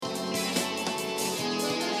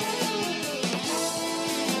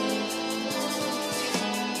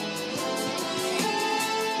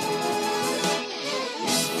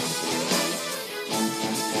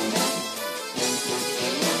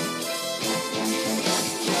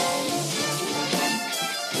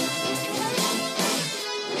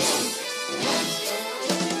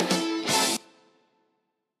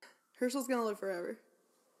Herschel's gonna live forever.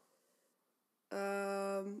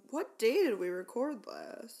 What day did we record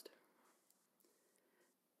last?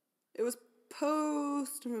 It was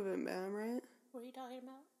post Moving Bam, right? What are you talking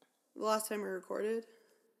about? The last time we recorded.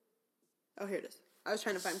 Oh, here it is. I was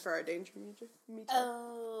trying to find for our danger meter.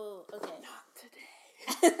 Oh, okay. Not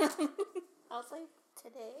today. I was like,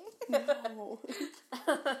 today? No.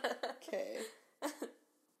 Okay.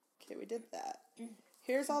 Okay, we did that.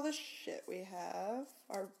 Here's all the shit we have.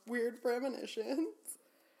 Our weird premonitions.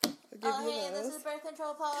 I'll give you Hey, those. this is Birth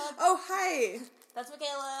Control Pod. Oh, hi. That's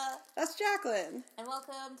Michaela. That's Jacqueline. And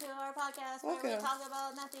welcome to our podcast Welcome. where we talk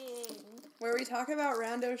about nothing. Where we talk about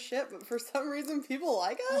rando shit, but for some reason people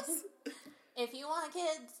like us. If you want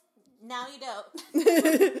kids, now you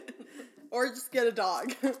don't. Or just get a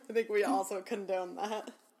dog. I think we also condone that.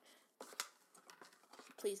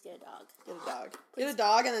 Please get a dog. Get a dog. Get a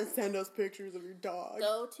dog and then send us pictures of your dog.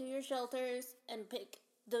 Go to your shelters and pick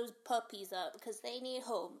those puppies up because they need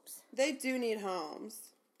homes. They do need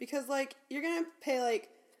homes. Because, like, you're going to pay, like,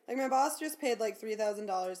 my boss just paid, like,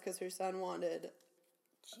 $3,000 because her son wanted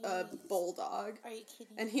a bulldog. Are you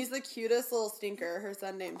kidding? And he's the cutest little stinker. Her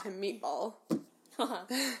son named him Meatball.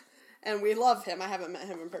 And we love him. I haven't met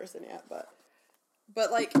him in person yet, but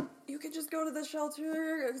like, you could just go to the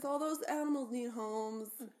shelter because all those animals need homes.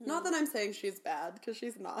 Mm-hmm. Not that I'm saying she's bad, because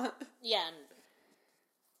she's not. Yeah.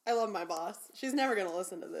 I love my boss. She's never going to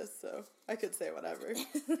listen to this, so I could say whatever.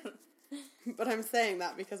 But I'm saying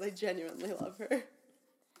that because I genuinely love her.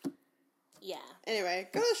 Yeah. Anyway,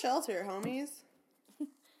 go to the shelter, homies.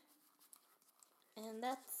 And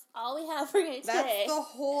that's all we have for you today. That's the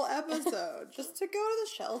whole episode. Just to go to the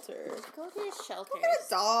shelter. Go to your shelters. Go get a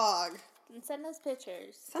dog. And send us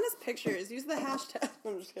pictures. Send us pictures. Use the hashtag.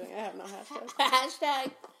 I'm just kidding. I have no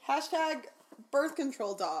hashtag. Hashtag birth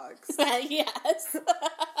control dogs. Yes.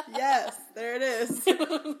 Yes, there it is.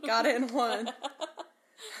 Got it in one.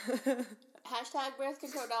 Hashtag birth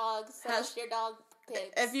control dogs. Send your dog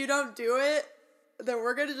pics. If you don't do it, then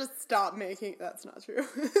we're going to just stop making... That's not true.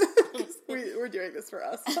 We're doing this for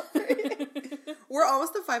us. We're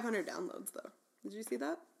almost at 500 downloads, though. Did you see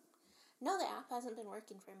that? No, the app hasn't been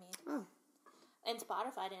working for me. Oh. And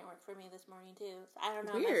Spotify didn't work for me this morning, too. I don't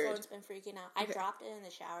know. Weird. My phone's been freaking out. I dropped it in the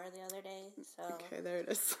shower the other day, so... Okay, there it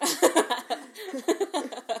is.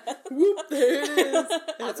 Whoop, there it is.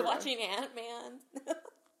 I was watching Ant-Man.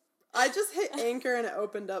 I just hit Anchor and it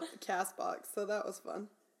opened up CastBox, so that was fun.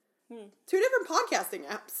 2 different podcasting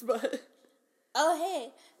apps, but... Oh,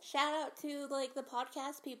 hey, shout out to, like, the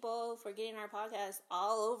podcast people for getting our podcast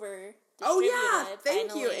all over. Oh, yeah, thank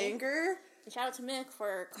finally. you, Anchor. And shout out to Mick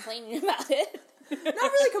for complaining about it. Not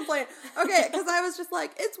really complaining. Okay, because I was just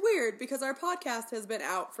like, it's weird, because our podcast has been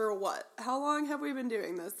out for what? How long have we been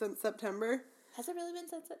doing this? Since September? Has it really been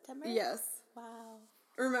since September? Yes. Wow.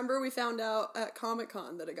 Remember, we found out at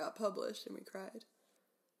Comic-Con that it got published, and we cried.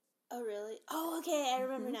 Oh, really? Oh, okay, I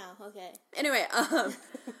remember now. Okay. Anyway, and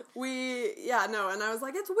I was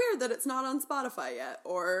like, it's weird that it's not on Spotify yet,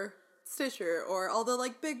 or Stitcher, or all the,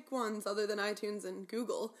 like, big ones other than iTunes and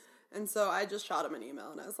Google. And so I just shot him an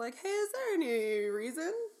email, and I was like, hey, is there any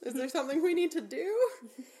reason? Is there something we need to do?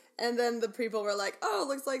 And then the people were like, oh,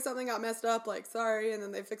 looks like something got messed up, like, sorry, and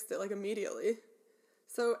then they fixed it, like, immediately.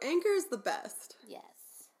 So Anchor's the best. Yes.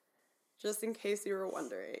 Just in case you were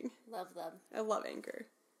wondering. Love them. I love Anchor.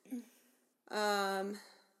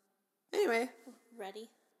 Anyway. Ready?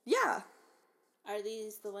 Yeah. Are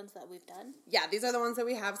these the ones that we've done? Yeah, these are the ones that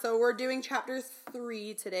we have. So we're doing chapter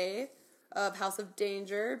 3 today of House of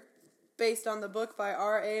Danger, based on the book by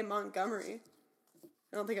R.A. Montgomery.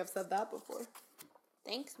 I don't think I've said that before.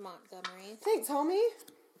 Thanks, Montgomery. Thanks, homie.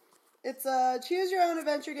 It's a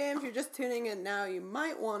choose-your-own-adventure game. If you're just tuning in now, you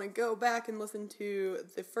might want to go back and listen to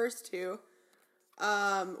the first 2.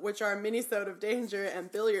 Which are Minisode of Danger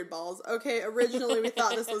and Billiard Balls. Okay, originally we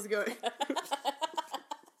thought this was going...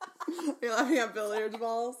 You're laughing at billiard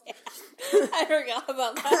balls? I forgot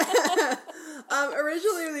about that.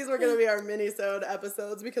 Originally these were going to be our Minisode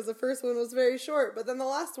episodes because the first one was very short, but then the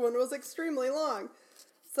last one was extremely long.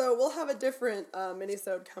 So we'll have a different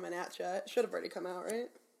Minisode coming at you. It should have already come out, right?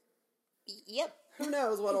 Yep. Who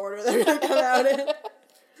knows what order they're going to come out in.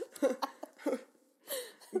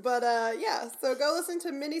 But, yeah, so go listen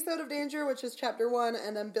to Minisode of Danger, which is chapter 1,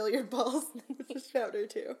 and then Billiard Balls, which is chapter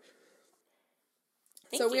 2.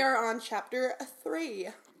 So we are on chapter 3.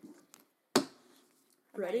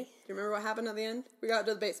 Ready? Do you remember what happened at the end? We got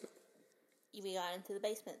to the basement. We got into the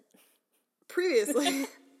basement. Previously. Do you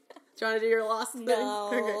want to do your last thing? No.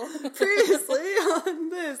 Okay. Previously on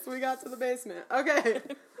this, we got to the basement. Okay.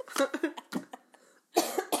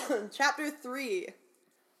 Chapter 3.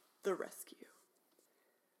 The Rescue.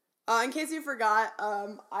 In case you forgot,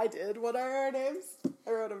 I did. What are our names?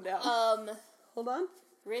 I wrote them down. Hold on.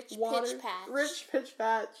 Rich Pitch Patch. Rich Pitch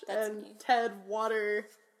Patch. That's and me. Ted Water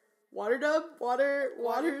Tub?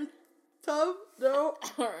 Water Tub? No. I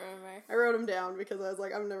don't remember. I wrote them down because I was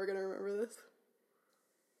like, I'm never going to remember this.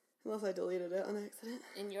 Unless I deleted it on accident.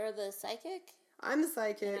 And you're the psychic? I'm the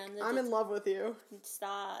psychic. I'm in love with you.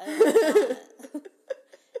 Stop. I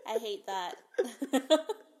hate that.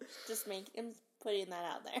 I'm putting that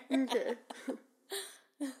out there. Okay.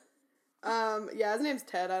 Yeah, his name's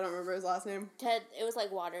Ted. I don't remember his last name. Ted, it was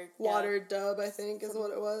like Water. Water Dub, I think, is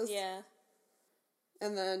what it was. Yeah.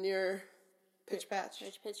 And then you're Pitch Patch.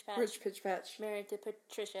 Rich Pitch Patch. Rich Pitch Patch. Married to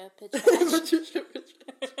Patricia Pitch Patch. Patricia Pitch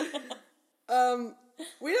Patch.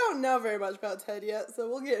 We don't know very much about Ted yet, so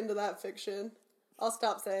we'll get into that fiction. I'll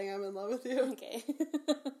stop saying I'm in love with you. Okay.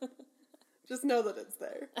 Just know that it's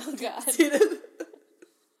there. Oh, God.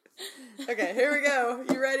 Okay, here we go.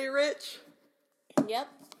 You ready, Rich? Yep.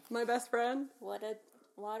 My best friend? What a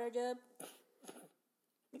water dub.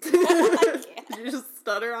 Did you just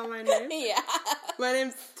stutter on my name? Yeah. My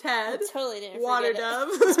name's Ted. I totally didn't Water forget Dub.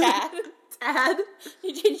 it. Tad. Tad.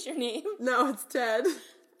 You changed your name? No, it's Ted.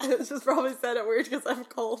 It's just probably said it weird because I'm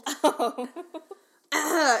cold. Oh.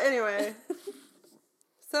 Anyway.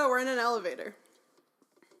 So, we're in an elevator.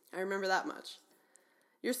 I remember that much.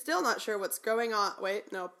 You're still not sure what's going on.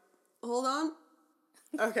 Wait, no. Hold on.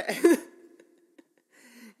 Okay.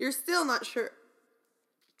 You're still not sure.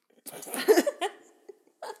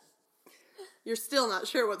 You're still not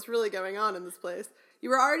sure what's really going on in this place. You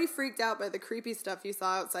were already freaked out by the creepy stuff you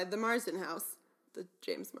saw outside the Marsden house. The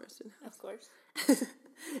James Marsden house. Of course.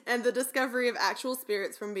 And the discovery of actual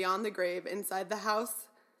spirits from beyond the grave inside the house.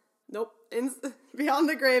 Nope. Beyond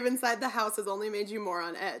the grave inside the house has only made you more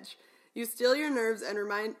on edge. You still your nerves and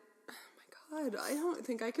remind... Oh my God, I don't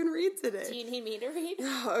think I can read today. Do you need me to read?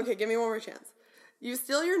 Okay, give me one more chance. You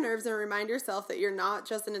still your nerves and remind yourself that you're not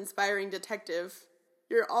just an inspiring detective.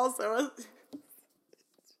 You're also a...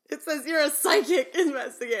 It says you're a psychic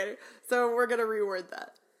investigator. So we're going to reword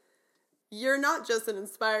that. You're not just an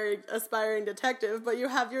aspiring detective, but you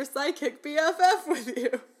have your psychic BFF with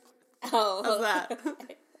you. Oh. How's that?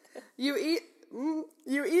 You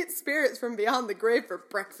eat spirits from beyond the grave for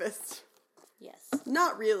breakfast. Yes.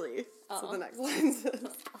 Not really. So the next line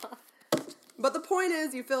says. But the point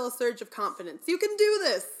is, you feel a surge of confidence. You can do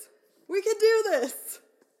this. We can do this.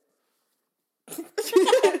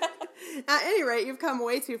 At any rate, you've come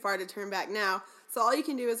way too far to turn back now. So all you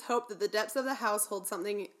can do is hope that the depths of the house hold some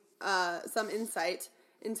insight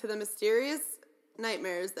into the mysterious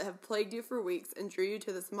nightmares that have plagued you for weeks and drew you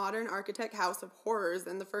to this modern architect house of horrors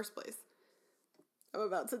in the first place. I'm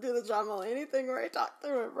about to do the John Mulaney thing where I talk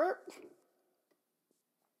through it.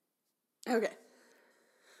 Okay.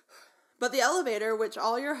 But the elevator, which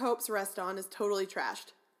all your hopes rest on, is totally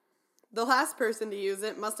trashed. The last person to use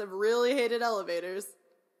it must have really hated elevators.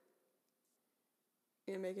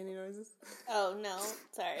 You gonna make any noises? Oh, no.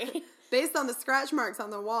 Sorry. Based on the scratch marks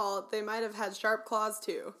on the wall, they might have had sharp claws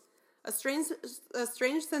too. A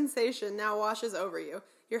strange sensation now washes over you.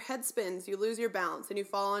 Your head spins, you lose your balance, and you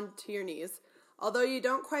fall onto your knees. Although you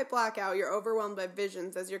don't quite black out, you're overwhelmed by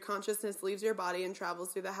visions as your consciousness leaves your body and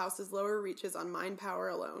travels through the house's lower reaches on mind power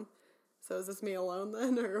alone. So is this me alone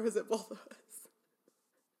then, or was it both of us?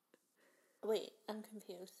 Wait, I'm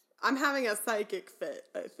confused. I'm having a psychic fit,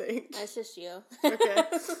 I think. That's just you. Okay.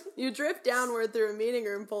 You drift downward through a meeting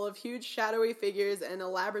room full of huge shadowy figures and a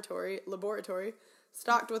laboratory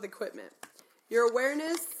stocked with equipment. Your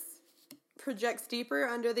awareness projects deeper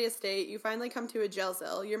under the estate. You finally come to a jail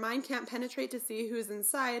cell. Your mind can't penetrate to see who's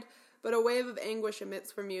inside, but a wave of anguish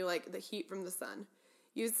emits from you like the heat from the sun.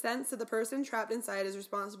 You sense that the person trapped inside is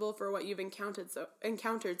responsible for what you've encountered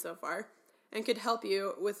so far, and could help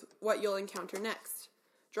you with what you'll encounter next.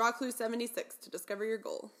 Draw clue 76 to discover your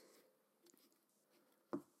goal.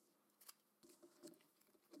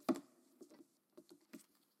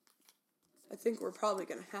 I think we're probably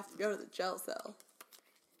going to have to go to the jail cell.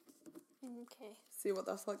 Okay. See what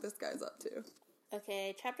the fuck this guy's up to.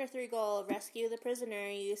 Okay, Chapter 3 goal, rescue the prisoner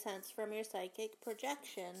you sense from your psychic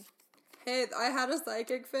projection. Hey, I had a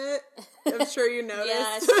psychic fit. I'm sure you noticed. Yeah,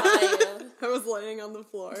 I saw you. I was laying on the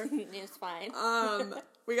floor. It's fine.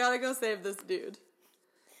 We gotta go save this dude.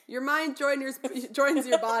 Your mind joins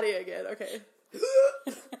your body again. Okay.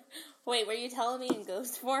 Wait, were you telling me in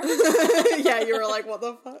ghost form? Yeah, you were like, what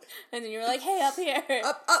the fuck? And then you were like, hey, up here.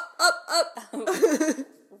 Up, up, up, up.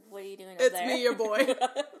 What are you doing up It's there? me, your boy,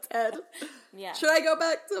 Ted. Yeah. Should I go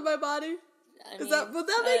back to my body? Would that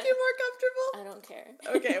make you more comfortable? I don't care.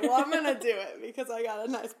 Okay, well, I'm gonna do it because I got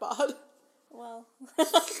a nice bod. Well.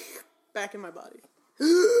 Back in my body.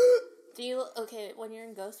 Do you, okay, when you're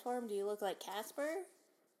in ghost form, do you look like Casper?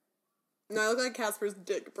 No, I look like Casper's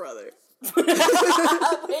dick brother. Wait,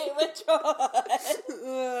 which one?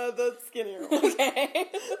 The skinnier one. Okay.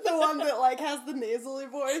 The one that, like, has the nasally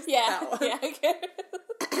voice. Yeah, That one. yeah,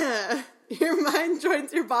 okay. Your mind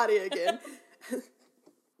joins your body again.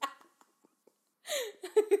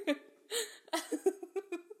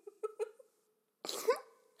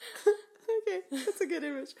 Okay, that's a good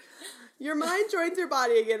image. Your mind joins your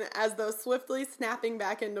body again as though swiftly snapping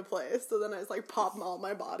back into place. So then I just, like, pop all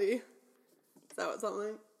my body. Is that what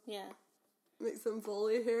something? Yeah. Make some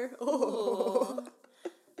Foley here. Oh.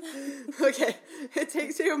 Okay, it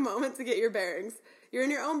takes you a moment to get your bearings. You're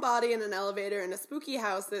in your own body in an elevator in a spooky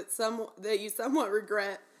house that you somewhat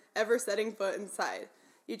regret ever setting foot inside.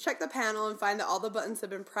 You check the panel and find that all the buttons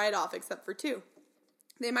have been pried off except for 2.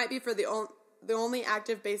 They might be for the only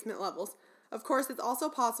active basement levels. Of course, it's also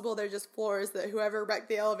possible they're just floors that whoever wrecked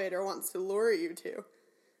the elevator wants to lure you to.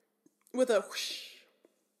 With a whoosh.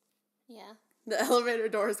 Yeah. The elevator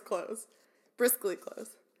doors close. Briskly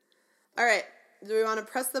close. Alright, do we want to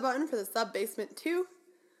press the button for the sub-basement 2?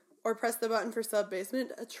 Or press the button for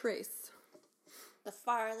sub-basement a trace? The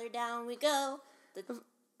farther down we go, the...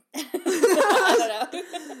 I don't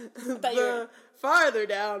know. The farther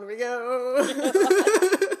down we go.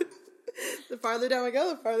 The farther down we go,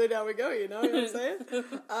 the farther down we go, you know what I'm saying?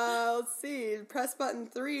 Let's see. Press button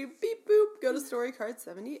 3, beep boop, go to story card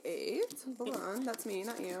 78. Hold on, that's me,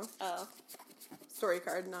 not you. Oh. Story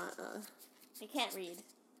card, not, I can't read.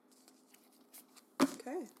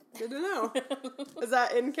 Okay, good to know. Is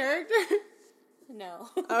that in character? No.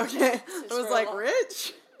 Okay, It's I was real like, life.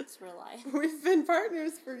 Rich? It's real life. We've been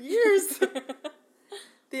partners for years.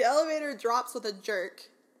 The elevator drops with a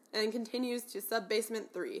jerk and continues to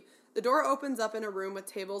sub-basement 3. The door opens up in a room with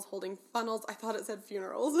tables holding funnels. I thought it said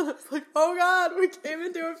funerals. I was like, oh God, we came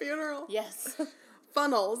into a funeral. Yes.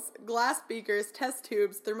 Funnels, glass beakers, test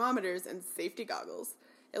tubes, thermometers, and safety goggles.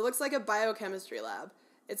 It looks like a biochemistry lab.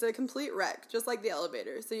 It's a complete wreck, just like the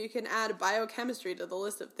elevator, so you can add biochemistry to the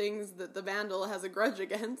list of things that the vandal has a grudge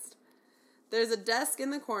against. There's a desk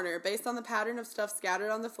in the corner. Based on the pattern of stuff scattered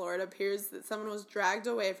on the floor, it appears that someone was dragged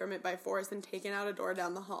away from it by force and taken out a door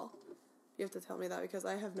down the hall. You have to tell me that because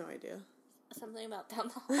I have no idea. Something about down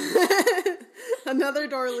the hall. Another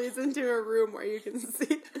door leads into a room where you can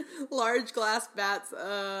see large glass vats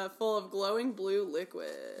full of glowing blue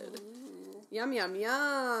liquid. Ooh. Yum, yum,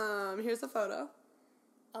 yum. Here's a photo.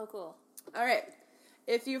 Oh, cool. All right.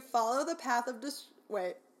 If you follow the path of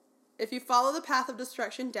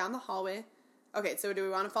destruction down the hallway. Okay, so do we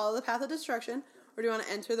want to follow the path of destruction or do you want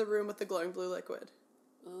to enter the room with the glowing blue liquid?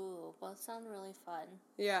 Ooh, both sound really fun.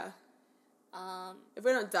 Yeah. If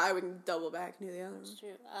we don't die, we can double back and do the other one. It's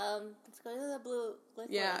true. Let's go to the blue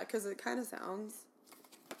liquid. Yeah, because it kind of sounds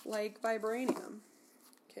like vibranium.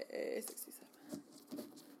 Okay, 67.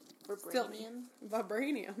 Vibranium.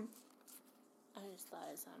 Vibranium. I just thought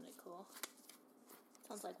it sounded cool.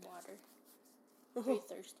 Sounds like water. Oh, Very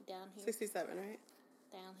thirsty down here. 67, right?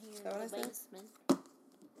 Down here that in what the I said? basement.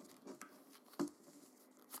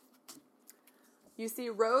 You see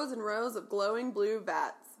rows and rows of glowing blue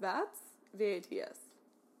vats. Vats? V-A-T-S.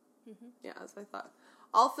 Mm-hmm. Yeah, as I thought.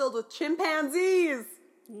 All filled with chimpanzees!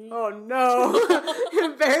 Oh no!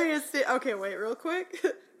 In various okay, wait, real quick.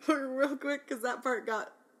 Real quick, because that part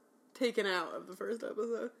got taken out of the first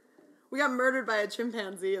episode. We got murdered by a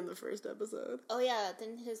chimpanzee in the first episode. Oh yeah,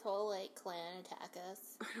 didn't his whole clan attack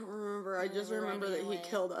us? I don't remember. I And just we were remember that running he away.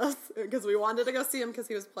 killed us because we wanted to go see him because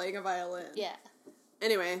he was playing a violin. Yeah.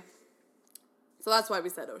 Anyway, so that's why we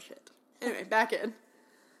said, oh shit. Anyway, back in.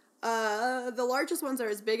 The largest ones are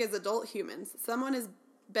as big as adult humans. Someone is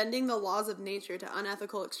bending the laws of nature to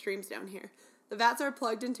unethical extremes down here. The vats are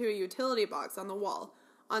plugged into a utility box on the wall.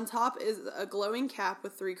 On top is a glowing cap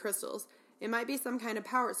with 3 crystals. It might be some kind of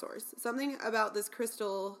power source. Something about this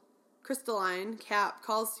crystalline cap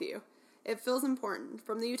calls to you. It feels important.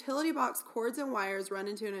 From the utility box, cords and wires run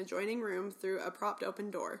into an adjoining room through a propped open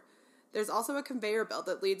door. There's also a conveyor belt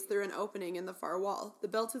that leads through an opening in the far wall. The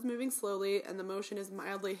belt is moving slowly, and the motion is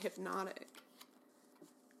mildly hypnotic.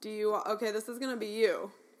 Okay, this is going to be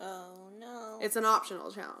you. Oh no. It's an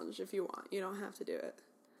optional challenge if you want. You don't have to do it.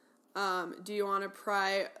 Do you want to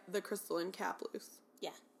pry the crystalline cap loose? Yeah.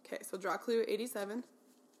 Okay, so draw clue 87.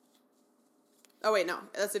 Oh, wait, no.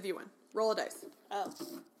 That's if you win. Roll a dice. Oh.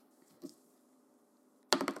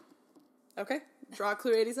 Okay, draw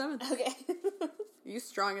clue 87. Okay. You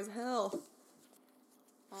strong as hell.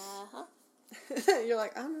 Uh-huh. You're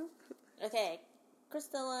like, I don't know. Okay.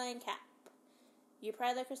 Crystalline cap. You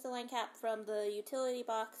pry the crystalline cap from the utility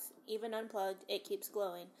box, even unplugged, it keeps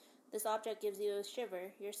glowing. This object gives you a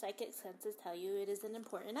shiver. Your psychic senses tell you it is an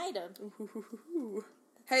important item. Ooh.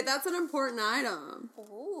 Hey, that's an important item.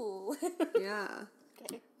 Ooh. Yeah.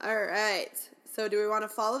 Okay. All right. So do we want to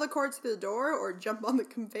follow the cord to the door or jump on the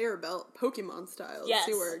conveyor belt, Pokemon style, Yes.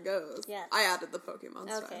 see where it goes? Yes. I added the Pokemon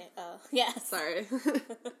style. Okay. Oh, yes. Sorry.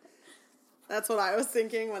 That's what I was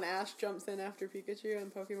thinking when Ash jumps in after Pikachu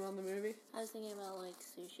in Pokemon the movie. I was thinking about like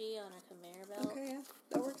sushi on a conveyor belt. Okay, yeah,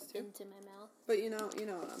 that works too. Into my mouth. But you know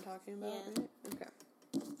what I'm talking about, Yeah. right? Okay.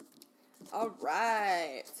 All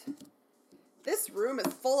right. This room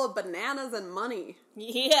is full of bananas and money.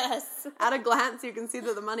 Yes. At a glance, you can see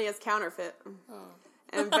that the money is counterfeit. Oh.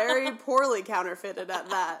 And very poorly counterfeited at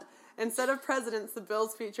that. Instead of presidents, the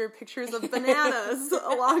bills feature pictures of bananas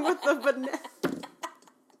along with the banana.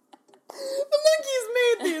 The monkeys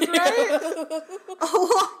made these, right?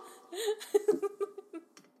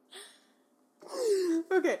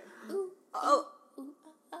 Okay. Oh.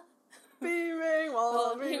 Bing bang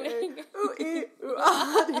walla bing bang. Ooh ee ooh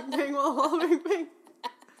ah ding ding walla bing bang.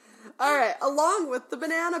 All right. Along with the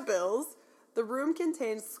banana bills, the room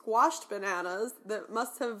contains squashed bananas that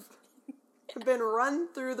must have been run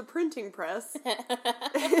through the printing press.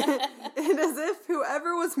 And as if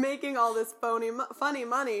whoever was making all this funny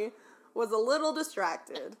money was a little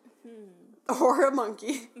distracted. Or a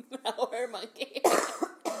monkey. Or a monkey.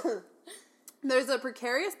 There's a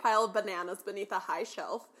precarious pile of bananas beneath a high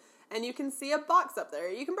shelf, and you can see a box up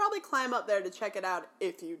there. You can probably climb up there to check it out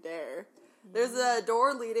if you dare. There's a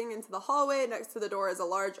door leading into the hallway. Next to the door is a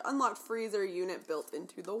large unlocked freezer unit built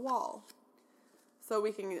into the wall. So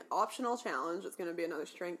we can, optional challenge, it's going to be another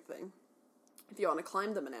strength thing. If you want to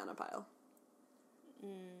climb the banana pile.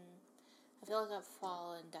 I feel like I'd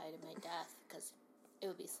fall and die to my death because it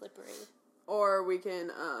would be slippery. Or we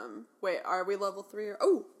can, wait, are we level 3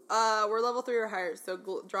 or, we're level 3 or higher, so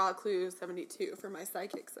draw a clue 72 for my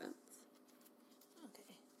psychic sense.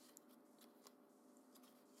 Okay.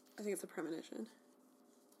 I think it's a premonition.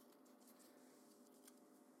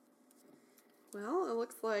 Well, it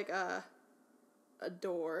looks like a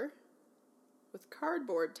door with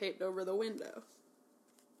cardboard taped over the window.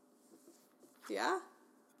 Yeah?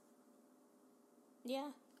 Yeah.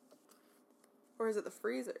 Or is it the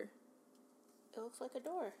freezer? It looks like a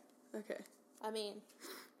door. Okay. I mean,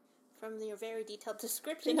 from your very detailed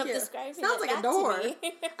description Thank of you. describing Sounds it like a back door. to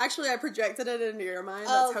me. Actually, I projected it into your mind.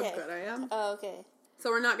 Oh, That's okay. how good I am. Oh, okay. So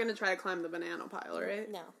we're not going to try to climb the banana pile, right?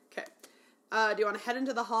 No. Okay. Do you want to head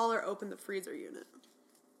into the hall or open the freezer unit?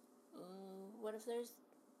 What if there's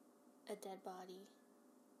a dead body?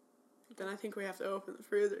 Then I think we have to open the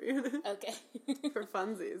freezer unit. Okay. For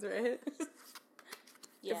funsies, right?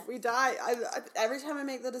 Yeah. If we die, every time I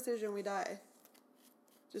make the decision, we die.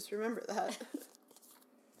 Just remember that.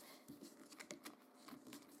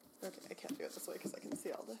 Okay, I can't do it this way because I can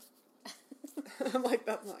see all the... I'm like,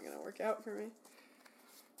 that's not going to work out for me.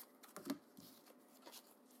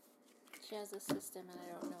 She has a system and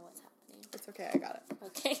I don't know what's happening. It's okay, I got it.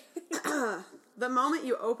 Okay. The moment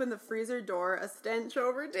you open the freezer door, a stench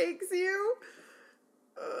overtakes you.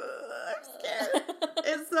 I'm scared.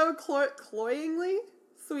 It's so cloyingly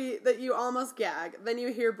sweet that you almost gag. Then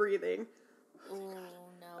you hear breathing. Ooh,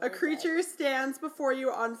 no. A creature stands before you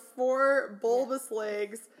on 4 bulbous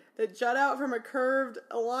legs that jut out from a curved,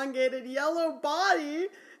 elongated yellow body.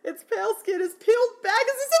 Its pale skin is peeled back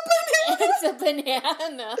as It's a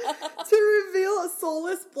banana. to reveal a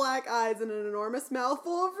soulless black eyes and an enormous mouth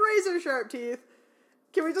full of razor-sharp teeth.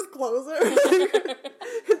 Can we just close it?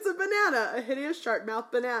 It's a banana, a hideous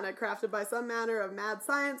sharp-mouthed banana crafted by some manner of mad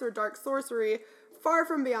science or dark sorcery far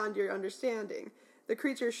from beyond your understanding. The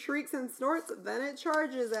creature shrieks and snorts, then it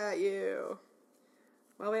charges at you.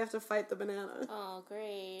 Well, we have to fight the banana. Oh,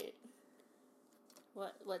 great.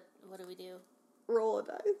 What do we do? Roll a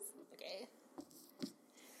dice. Okay.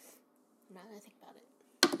 I'm not gonna think about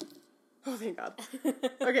it. Oh, thank God.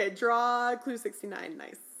 Okay, draw clue 69.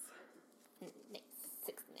 Nice. Nice.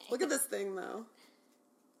 69. Look at this thing, though.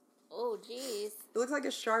 Oh, jeez. It looks like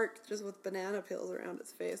a shark just with banana peels around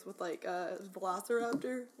its face with, like,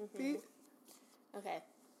 velociraptor feet. Okay.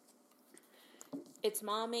 Its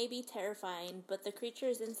maw may be terrifying, but the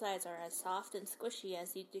creature's insides are as soft and squishy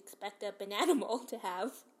as you'd expect a bananimal to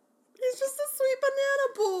have. He's just a sweet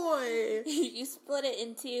banana boy. You split it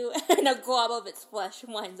into, and a glob of its flesh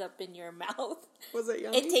winds up in your mouth. Was it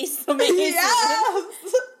yummy? It tastes amazing.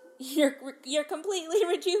 Yes! You're completely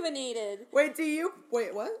rejuvenated. Wait,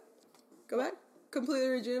 what? Go back? Completely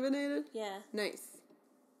rejuvenated? Yeah. Nice.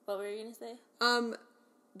 What were you gonna say?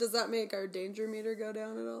 Does that make our danger meter go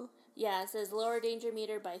down at all? Yeah, it says lower danger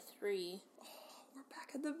meter by 3. Oh, we're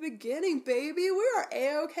back at the beginning, baby. We are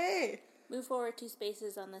A-okay. Move forward 2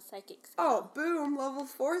 spaces on the psychic scale. Oh, boom. Level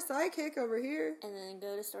 4 psychic over here. And then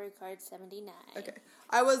go to story card 79. Okay.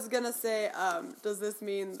 I was gonna say, does this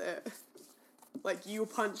mean that, like, you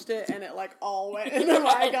punched it and it, like, all went into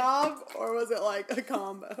my gob? Or was it, like, a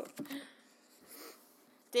combo?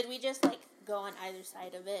 Did we just, like, go on either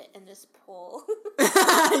side of it and just pull?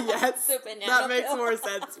 Yes. The banana That makes peel. more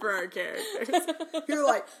sense for our characters. You're,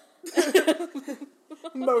 like,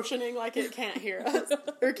 motioning like it can't hear us.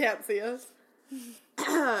 Or can't see us.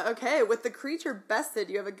 Okay, with the creature bested,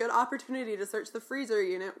 you have a good opportunity to search the freezer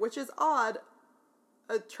unit, which is odd.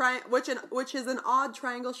 Which is an odd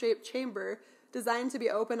triangle-shaped chamber designed to be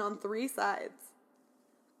open on 3 sides.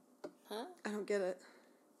 Huh? I don't get it.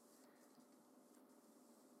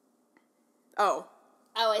 Oh.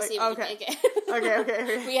 Oh, I Like, see what okay. you mean.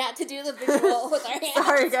 Okay. We had to do the visual with our hands.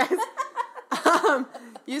 Sorry, guys.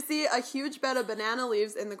 You see a huge bed of banana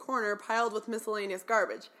leaves in the corner piled with miscellaneous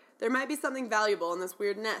garbage. There might be something valuable in this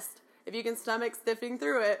weird nest. If you can stomach sifting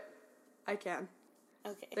through it, I can.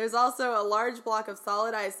 Okay. There's also a large block of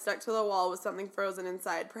solid ice stuck to the wall with something frozen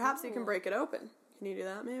inside. Perhaps you can break it open. Can you do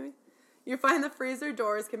that, maybe? You find the freezer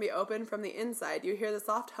doors can be opened from the inside. You hear the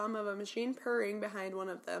soft hum of a machine purring behind one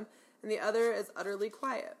of them, and the other is utterly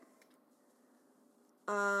quiet.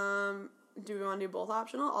 Do we want to do both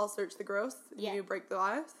optional? I'll search the gross. Yeah. You break the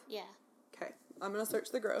ice? Yeah. Okay. I'm going to search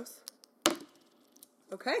the gross.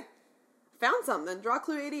 Okay. Found something. Draw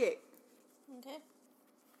clue 88. Okay.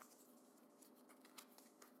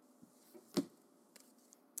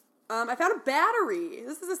 I found a battery.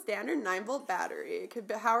 This is a standard 9-volt battery. It could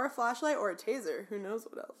power a flashlight or a taser. Who knows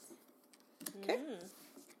what else? Okay.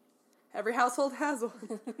 Every household has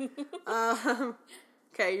one.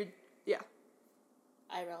 Okay. Yeah.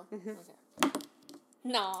 I roll. Okay.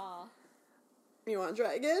 Nah. You want to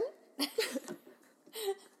try again? Do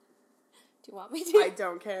you want me to? I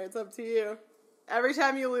don't care. It's up to you. Every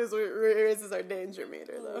time you lose, it raises our danger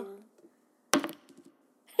meter, though.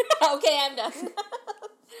 Okay, I'm done.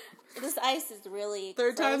 This ice is really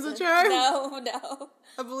Third time's frozen. a charm? No.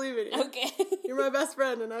 I believe in you. Okay. You're my best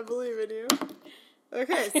friend, and I believe in you.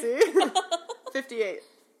 Okay, see? 58.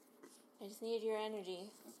 I just need your energy.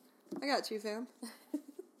 I got you, fam.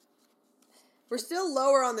 We're still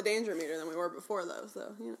lower on the danger meter than we were before, though,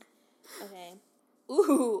 so, you know. Okay.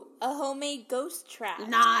 Ooh, a homemade ghost trap.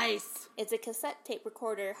 Nice! It's a cassette tape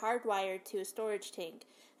recorder hardwired to a storage tank.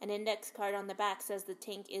 An index card on the back says the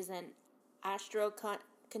tank is an astro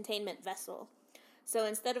containment vessel. So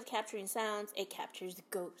instead of capturing sounds, it captures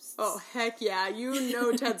ghosts. Oh, heck yeah. You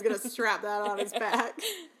know Ted's gonna strap that on his back.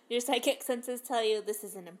 Your psychic senses tell you this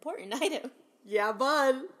is an important item. Yeah,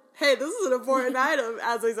 bud. Hey, this is an important item,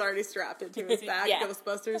 as he's already strapped it to his back, Yeah.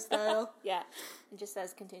 Ghostbusters style. Yeah. It just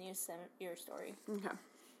says continue your story. Okay.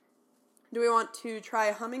 Do we want to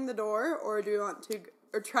try humming the door, or do we want to,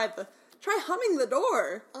 try humming the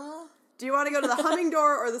door? Do you want to go to the humming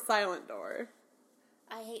door or the silent door?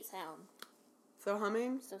 I hate sound. So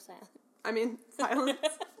humming? So silent. I mean, silence.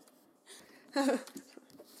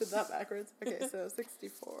 Did that backwards. Okay, so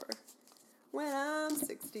 64. When I'm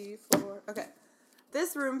 64. Okay.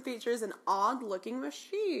 This room features an odd-looking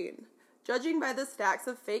machine. Judging by the stacks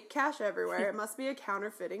of fake cash everywhere, it must be a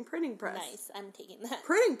counterfeiting printing press. Nice. I'm taking that.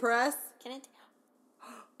 Printing press? Can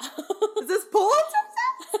I Is this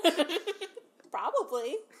Pulitzer?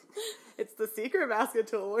 Probably. It's the secret basket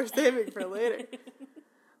tool we're saving for later.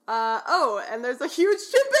 And there's a huge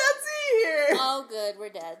chimpanzee here! Oh, good. We're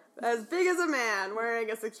dead. As big as a man,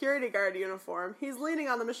 wearing a security guard uniform. He's leaning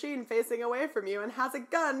on the machine facing away from you and has a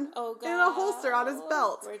gun Oh, God. in a holster on his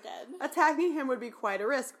belt. We're dead. Attacking him would be quite a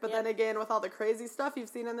risk, but Yep. then again, with all the crazy stuff you've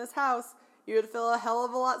seen in this house, you would feel a hell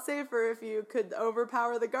of a lot safer if you could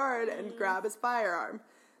overpower the guard and grab his firearm.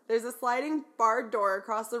 There's a sliding barred door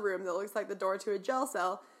across the room that looks like the door to a jail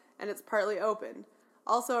cell, and it's partly open.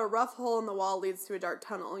 Also, a rough hole in the wall leads to a dark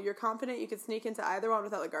tunnel. You're confident you could sneak into either one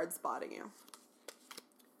without the guard spotting you.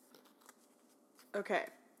 Okay,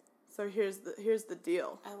 so here's the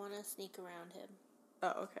deal. I want to sneak around him.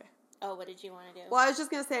 Oh, okay. Oh, what did you want to do? Well, I was just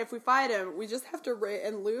gonna say, if we fight him, we just have to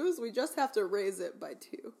lose. We just have to raise it by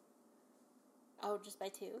 2. Oh, just by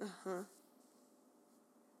 2?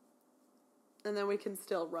 And then we can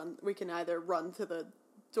still run. We can either run to the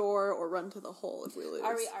door or run to the hole if we lose.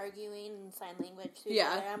 Are we arguing in sign language?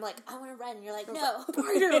 Yeah. Together? I'm like, I want to run. And you're like, no.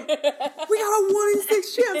 Fight him! We got a 1 in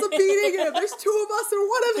 6 chance of beating him. There's 2 of us and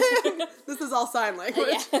 1 of him. This is all sign language.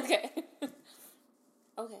 Yeah, okay.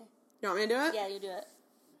 Okay. You want me to do it? Yeah, you do it.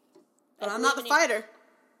 But I'm not the fighter.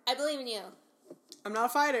 I believe in you. I'm not a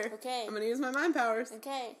fighter. Okay. I'm gonna use my mind powers.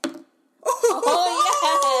 Okay.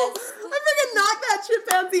 Oh, yes! I freaking knocked that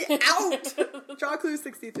chimpanzee out! Draw clue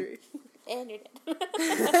 63. And you're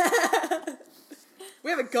dead. We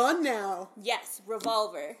have a gun now. Yes,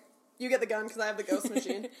 revolver. You get the gun because I have the ghost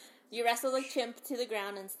machine. You wrestle the chimp to the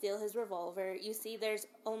ground and steal his revolver. You see there's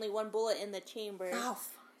only one bullet in the chamber. Oh,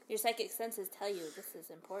 Your psychic senses tell you this is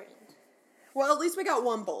important. well, at least we got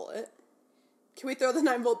one bullet. Can we throw the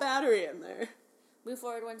 9-volt battery in there? Move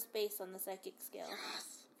forward 1 space on the psychic scale.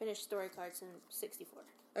 Finish story cards in 64.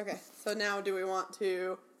 Okay, so now do we want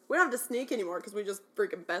to... We don't have to sneak anymore because we just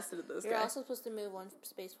freaking bested at this You're guy. also supposed to move 1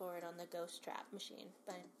 space forward on the ghost trap machine,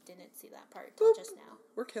 but I didn't see that part until just now.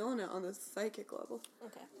 We're killing it on this psychic level.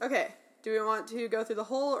 Okay. Okay, do we want to go through the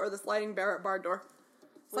hole or the sliding bar door?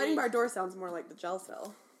 Sliding bar door sounds more like the gel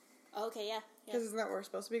cell. Okay, yeah. Because isn't that where we're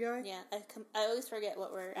supposed to be going? Yeah, I always forget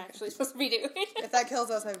what we're actually supposed to be doing. If that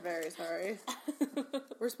kills us, I'm very sorry.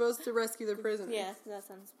 We're supposed to rescue the prisoners. Yeah, that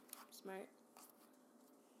sounds smart.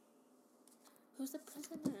 Who's the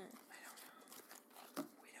prisoner?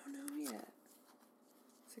 We don't know yet.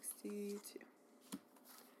 62.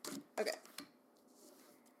 Okay.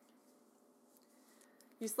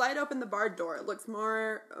 You slide open the barred door. It looks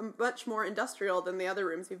much more industrial than the other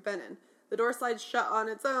rooms you've been in. The door slides shut on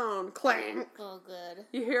its own. Clang! Oh, good.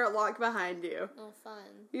 You hear it lock behind you. Oh,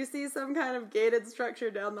 fun. You see some kind of gated structure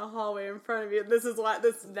down the hallway in front of you.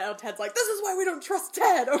 Now Ted's like, this is why we don't trust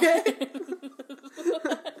Ted, okay?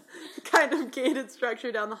 Kind of gated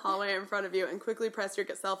structure down the hallway in front of you, and quickly press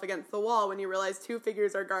yourself against the wall when you realize 2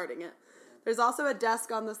 figures are guarding it. There's also a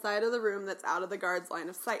desk on the side of the room that's out of the guard's line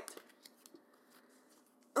of sight.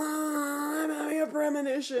 I'm having a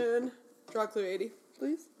premonition. Draw clue 80,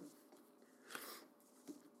 please.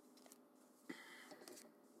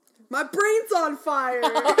 My brain's on fire!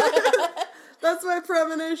 That's my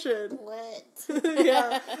premonition. What?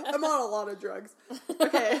 Yeah, I'm on a lot of drugs.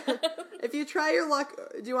 Okay, if you try your luck,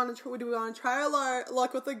 do we want to try our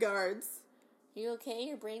luck with the guards? You okay?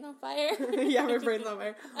 Your brain on fire? Yeah, my brain's on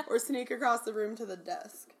fire. Or sneak across the room to the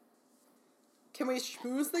desk. Can we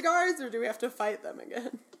schmooze the guards, or do we have to fight them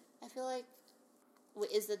again? I feel like,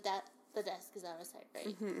 is the desk is out of sight, right?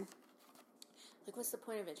 Mm-hmm. Like, what's the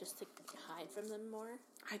point of it? Just to hide from them more?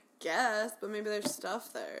 I guess, but maybe there's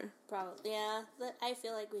stuff there. Probably, yeah. But I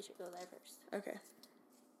feel like we should go there first. Okay.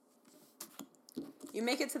 You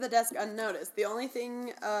make it to the desk unnoticed. The only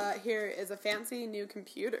thing here is a fancy new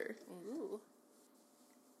computer. Ooh.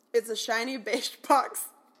 It's a shiny beige box.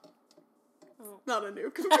 Oh. Not a new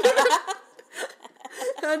computer.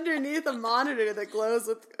 Underneath a monitor that glows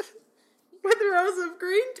with rows of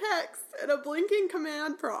green text and a blinking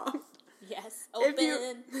command prompt. Yes,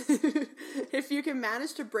 open. If you can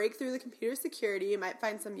manage to break through the computer security, you might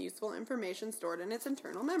find some useful information stored in its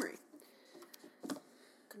internal memory.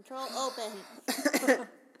 Control open.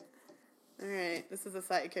 Alright, this is a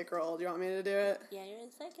sidekick roll. Do you want me to do it? Yeah, you're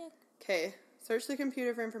the psychic. Okay, search the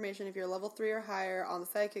computer for information. If you're level 3 or higher on the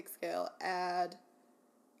psychic scale, add...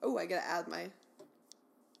 Oh, I gotta add my...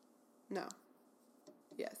 No.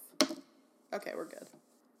 Yes. Okay, we're good.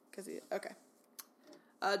 Okay.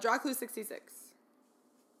 Draw clue 66.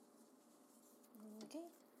 Okay.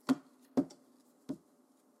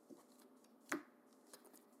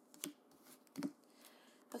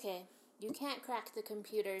 Okay, you can't crack the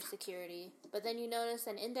computer security, but then you notice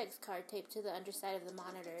an index card taped to the underside of the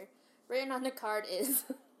monitor. Written on the card is...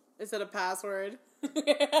 Is it a password?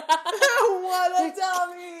 What What a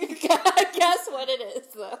dummy! Guess what it is,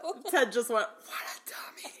 though. Ted just went, what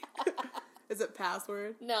a dummy! Is it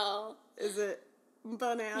password? No. Is it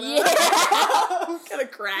banana? Yeah. I'm kind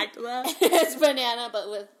of cracked that. It's banana, but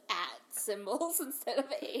with @ symbols instead of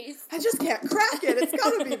A's. I just can't crack it. It's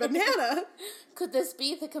gotta be banana. Could this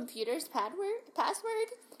be the computer's password?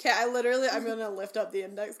 Okay, I'm gonna lift up the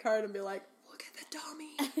index card and be like, look at the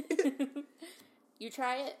dummy. You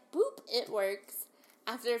try it, boop, it works.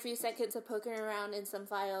 After a few seconds of poking around in some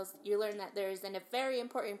files, you learn that there is a very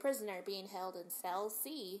important prisoner being held in cell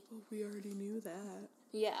C. Oh, we already knew that.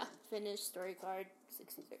 Yeah, finish story card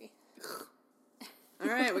 63.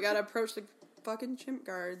 Alright, we gotta approach the fucking chimp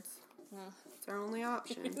guards. It's our only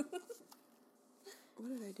option. What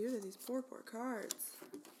did I do to these poor cards?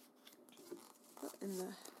 What in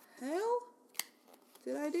the hell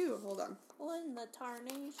did I do? Hold on. What in the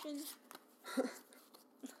tarnation?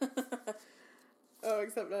 Oh,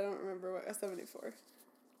 except I don't remember what 74.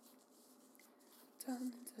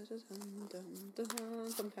 Dun, dun, dun, dun, dun.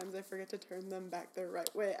 Sometimes I forget to turn them back the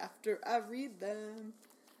right way after I read them.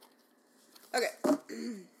 Okay.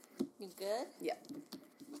 You good? Yeah.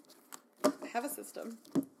 I have a system.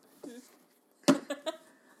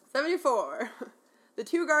 74. The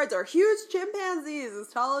 2 guards are huge chimpanzees as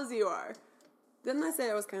tall as you are. Didn't I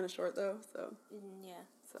say I was kind of short, though? So, Yeah.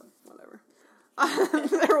 whatever.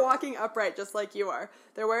 They're walking upright just like you are.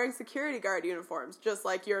 They're wearing security guard uniforms just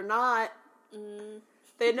like you're not.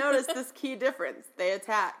 They notice this key difference. They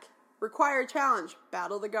attack. Require challenge.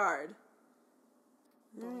 Battle the guard.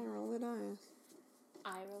 Alright, roll the dice.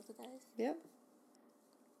 I roll the dice? Yep.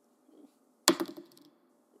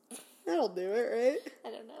 That'll do it, right? I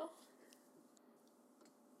don't know.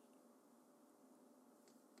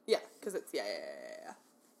 Yeah, because it's, yeah.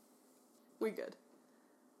 We good.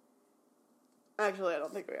 Actually, I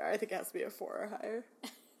don't think we are. I think it has to be a 4 or higher.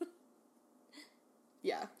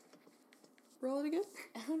 Yeah. Roll it again?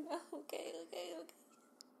 Oh, no. Okay.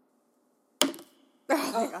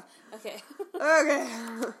 Oh, my God. Okay. Okay.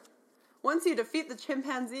 Once you defeat the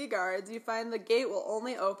chimpanzee guards, you find the gate will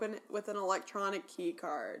only open with an electronic key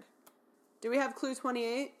card. Do we have clue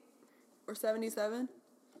 28 or 77?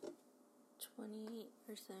 28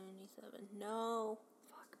 or 77. No.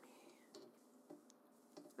 Fuck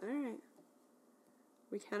me. Alright.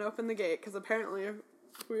 We can't open the gate, because apparently if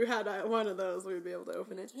we had one of those, we would be able to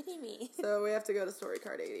open it. You're kidding me. So we have to go to story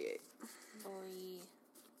card 88.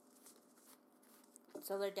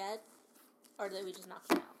 So they're dead? Or did we just knock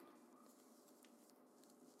them out?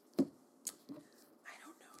 I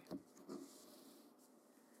don't know.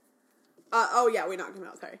 Oh yeah, we knocked him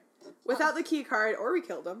out, sorry. Without the key card, or we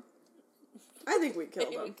killed him. I think we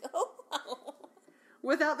killed There him. we go.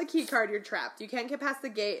 Without the key card, you're trapped. You can't get past the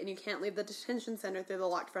gate, and you can't leave the detention center through the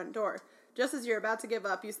locked front door. Just as you're about to give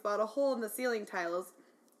up, you spot a hole in the ceiling tiles.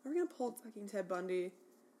 Are we gonna pull fucking Ted Bundy?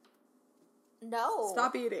 No.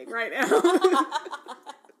 Stop eating right now.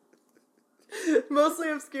 Mostly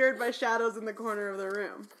obscured by shadows in the corner of the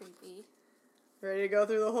room. Creepy. Ready to go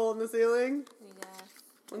through the hole in the ceiling? Yeah.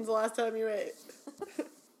 When's the last time you ate?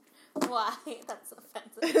 Why? That's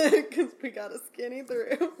offensive. Because we got a skinny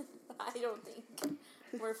through. I don't think.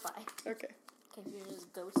 We're fine. Okay. Can you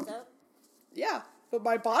just ghost up? Yeah, but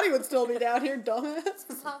my body would still be down here, dumbass.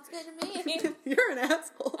 Sounds good to me. You're an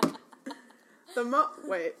asshole.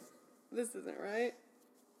 Wait. This isn't right.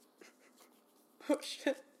 Oh,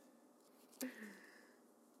 shit.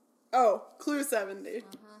 Oh, clue 70.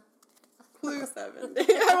 Clue 70.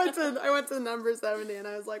 I went to number 70 and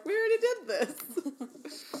I was like, we already did this.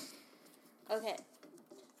 Okay.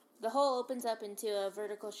 The hole opens up into a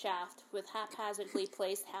vertical shaft with haphazardly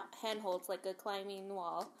placed handholds like a climbing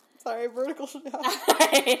wall. Sorry, vertical shaft.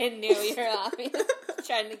 I knew you were obvious.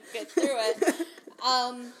 Trying to get through it.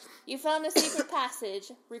 You found a secret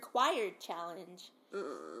passage. Required challenge.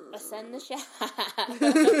 Ascend the shaft.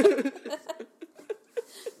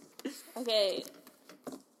 Okay.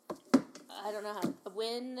 I don't know how.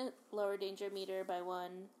 Win, lower danger meter by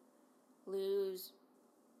 1. Lose.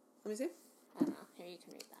 Let me see. I don't know. Here, you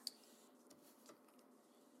can read that.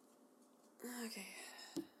 Okay.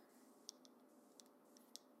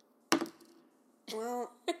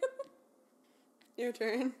 Well, your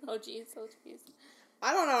turn. Oh, jeez. Oh, jeez.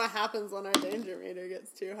 I don't know what happens when our danger meter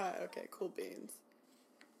gets too high. Okay, cool beans.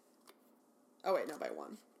 Oh, wait, no, by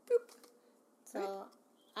 1. Boop. So, Right.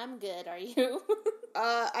 I'm good. Are you?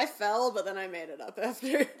 I fell, but then I made it up after.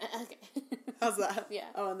 Okay. How's that? Yeah.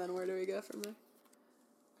 Oh, and then where do we go from there?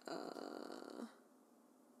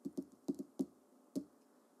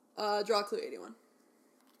 Draw clue 81.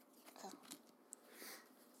 Oh.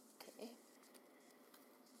 Okay.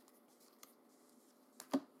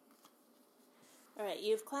 Alright,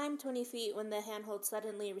 you've climbed 20 feet when the handholds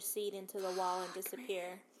suddenly recede into the wall and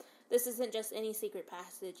disappear. This isn't just any secret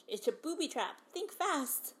passage. It's a booby trap. Think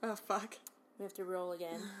fast. Oh, fuck. We have to roll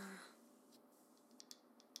again.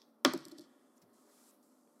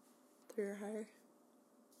 3 or higher.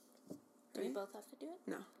 Do we Right? both have to do it?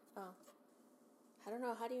 No. Oh. I don't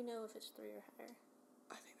know. How do you know if it's 3 or higher?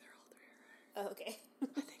 I think they're all 3 or higher. Oh, okay.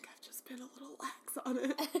 I think I've just been a little lax on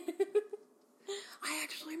it. I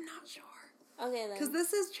actually am not sure. Okay, then. Because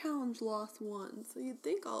this is challenge loss 1, so you'd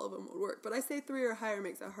think all of them would work. But I say 3 or higher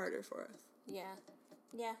makes it harder for us. Yeah.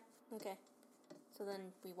 Yeah. Okay. So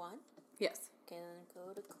then we won? Yes. Okay, then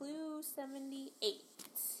go to clue 78.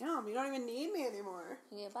 Damn, you don't even need me anymore.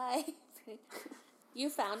 Okay, bye. You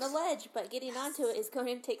found a ledge, but getting onto it is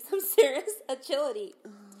going to take some serious agility.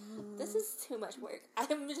 This is too much work.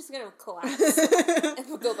 I'm just going to collapse and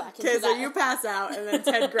we'll go back into Okay, that. so you pass out, and then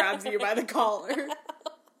Ted grabs you by the collar.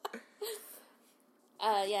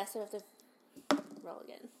 Yeah, so I have to roll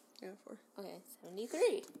again. Yeah, 4. Okay,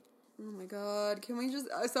 73. Oh my god, can we just...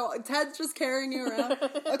 So, Ted's just carrying you around?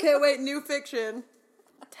 Okay, wait, new fiction.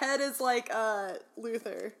 Ted is like,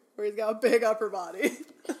 Luther, where he's got a big upper body.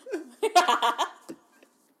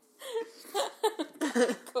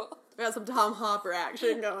 Cool. We got some Tom Hopper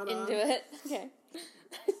action going on. Into it. Okay.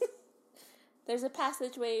 There's a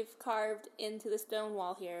passageway carved into the stone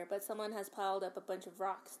wall here, but someone has piled up a bunch of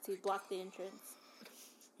rocks to block the entrance.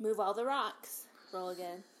 Move all the rocks. Roll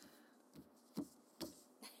again.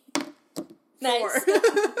 Nice.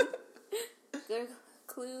 Good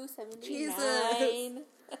clue, 79. Jesus.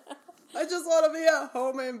 I just want to be at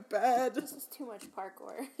home in bed. This is too much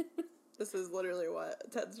parkour. This is literally what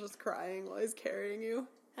Ted's just crying while he's carrying you.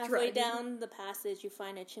 Halfway down the passage, you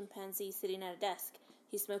find a chimpanzee sitting at a desk.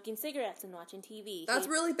 He's smoking cigarettes and watching TV. That's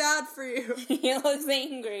really bad for you. He looks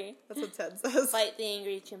angry. That's what Ted says. Fight the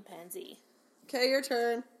angry chimpanzee. Okay, your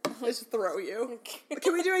turn. Let's just throw you.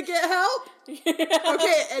 Can we do a get help?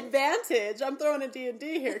 Okay, advantage. I'm throwing a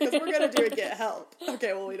D&D here because we're going to do a get help.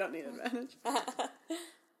 Okay, well, we don't need advantage.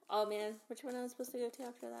 Oh, man. Which one am I supposed to go to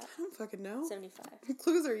after that? I don't fucking know. 75.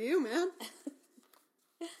 Clues are you, man.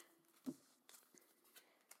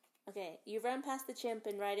 Okay, you run past the chimp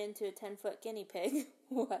and ride into a 10-foot guinea pig.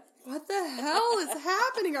 What? What the hell is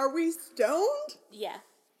happening? Are we stoned? Yeah.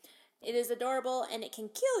 It is adorable and it can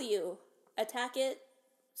kill you. Attack it,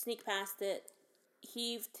 sneak past it,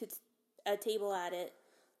 heave to a table at it,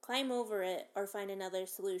 climb over it, or find another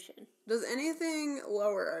solution. Does anything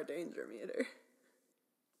lower our danger meter?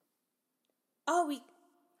 Oh,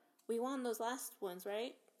 we won those last ones,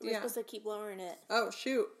 right? We're supposed to keep lowering it. Oh,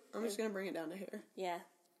 shoot. I'm just going to bring it down to here. Yeah.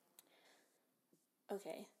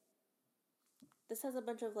 Okay. This has a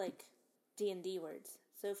bunch of, like, D&D words.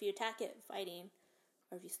 So if you attack it, fighting,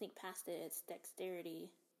 or if you sneak past it, it's dexterity.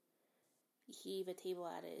 If you heave a table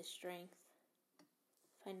at it, is strength.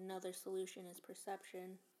 Find another solution is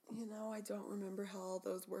perception. You know, I don't remember how all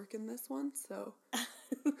those work in this one, so...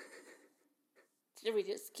 Should we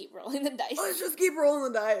just keep rolling the dice? Let's just keep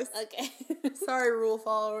rolling the dice. Okay. Sorry, rule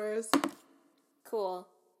followers. Cool.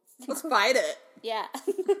 Let's fight it. Yeah.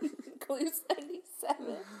 Clue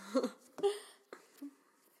 77.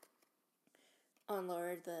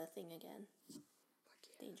 Unload the thing again.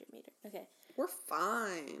 Danger meter. Okay. We're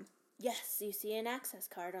fine. Yes, you see an access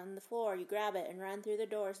card on the floor. You grab it and run through the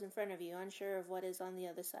doors in front of you, unsure of what is on the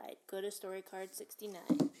other side. Go to story card 69.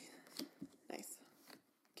 Nice.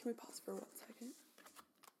 Can we pause for 1 second?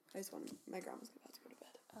 I just want to... My grandma's about to go to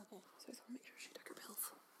bed. Okay. So I just want to make sure she took her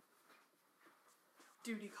pills.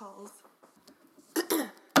 Duty calls.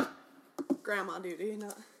 Grandma duty,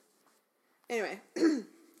 not... Anyway.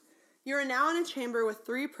 You are now in a chamber with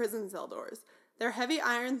 3 prison cell doors. They're heavy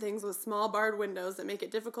iron things with small barred windows that make it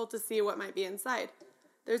difficult to see what might be inside.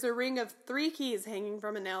 There's a ring of 3 keys hanging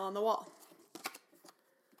from a nail on the wall.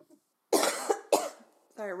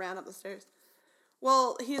 Sorry, I ran up the stairs.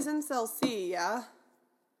 Well, he's in cell C, yeah?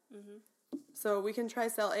 Mm-hmm. So we can try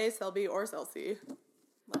cell A, cell B, or cell C.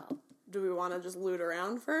 Well. Do we want to just loot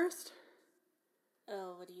around first?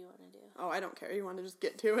 Oh, what do you want to do? Oh, I don't care. You want to just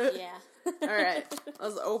get to it? Yeah. Alright,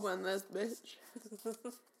 let's open this bitch.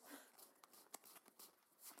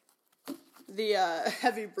 The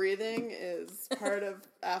heavy breathing is part of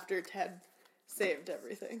after Ted saved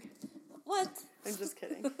everything. What? I'm just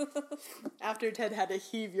kidding. After Ted had to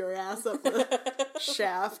heave your ass up the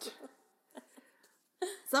shaft.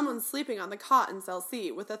 Someone's sleeping on the cot in cell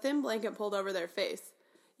C with a thin blanket pulled over their face.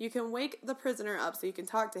 You can wake the prisoner up so you can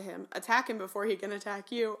talk to him, attack him before he can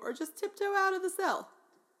attack you, or just tiptoe out of the cell.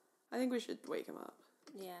 I think we should wake him up.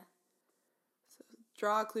 Yeah. So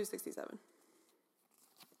draw clue 67.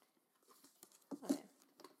 Okay.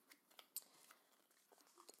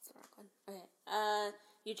 That's the wrong one. Okay.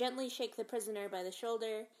 You gently shake the prisoner by the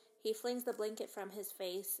shoulder. He flings the blanket from his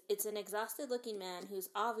face. It's an exhausted-looking man who's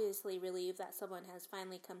obviously relieved that someone has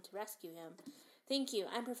finally come to rescue him. Thank you.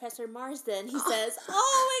 I'm Professor Marsden, he says.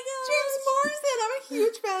 Oh, my God! James Marsden! I'm a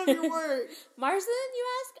huge fan of your work. Marsden, you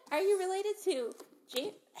ask? Are you related to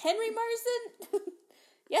Henry Marsden?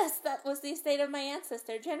 Yes, that was the estate of my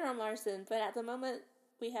ancestor, General Marsden, but at the moment,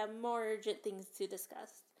 we have more urgent things to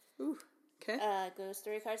discuss. Ooh, okay. Go to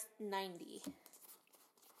story cards 90.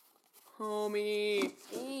 Homie.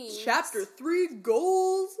 Thanks. Chapter 3,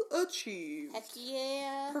 Goals Achieved. Heck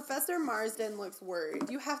yeah. Professor Marsden looks worried.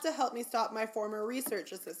 You have to help me stop my former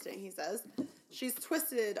research assistant, he says. She's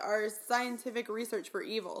twisted our scientific research for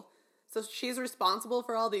evil. So she's responsible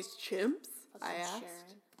for all these chimps? I asked.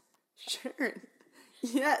 Sharon.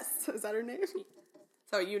 Yes. Is that her name? Is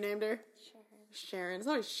that what you named her? Sharon. It's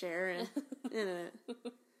always Sharon, isn't it?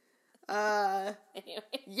 Anyway.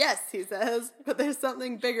 Yes, he says, but there's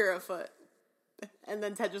something bigger afoot. And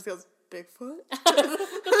then Ted just goes, Bigfoot?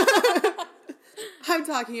 I'm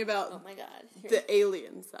talking about Oh my God. the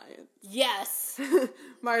alien science. Yes.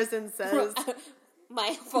 Marsden says,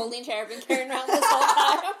 My folding chair I've been carrying around this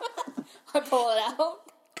whole time. I pull it out.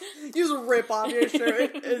 you just rip off your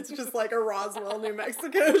shirt. It's just like a Roswell, New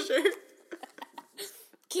Mexico shirt.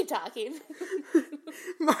 Keep talking.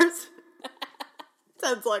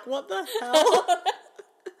 Ted's like, what the hell?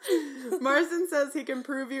 Marston says he can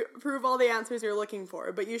prove all the answers you're looking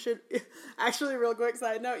for, but you should... Actually, real quick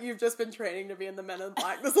side note, you've just been training to be in the Men in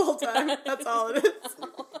Black this whole time. That's all it is.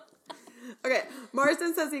 Okay,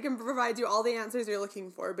 Marston says he can provide you all the answers you're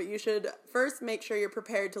looking for, but you should first make sure you're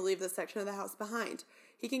prepared to leave this section of the house behind.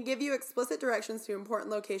 He can give you explicit directions to important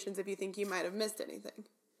locations if you think you might have missed anything.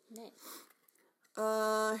 Nice.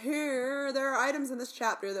 Here, there are items in this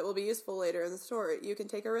chapter that will be useful later in the story. You can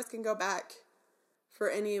take a risk and go back for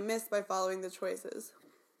any you missed by following the choices.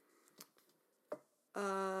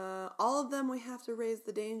 All of them we have to raise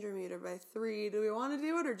the danger meter by 3. Do we want to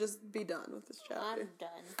do it or just be done with this chapter? I'm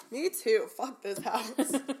done. Me too. Fuck this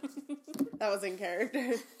house. That was in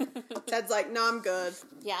character. Ted's like, no, I'm good.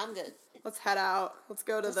 Yeah, I'm good. Let's head out. Let's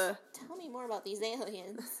go to the... Tell me more about these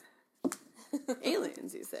aliens.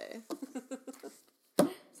 Aliens, you say? So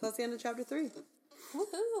that's the end of chapter 3.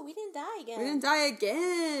 Woohoo, we didn't die again. We didn't die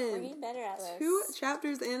again. We're getting better at this. 2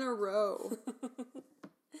 chapters in a row.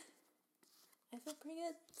 I feel pretty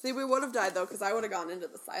good. See, we would have died, though, because I would have gone into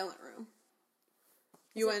the silent room.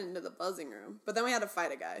 You went into the buzzing room. But then we had to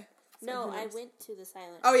fight a guy. So no, I went to the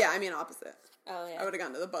silent room. Oh, yeah, I mean opposite. Oh, yeah. I would have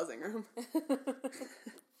gone to the buzzing room.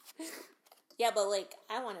 Yeah, but, like,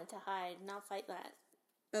 I wanted to hide, not fight that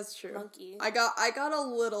That's true. monkey. I got a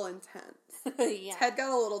little intense. Yeah. Ted got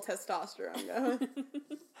a little testosterone going.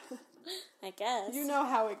 I guess. You know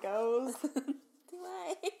how it goes. Do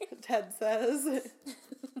I? Ted says.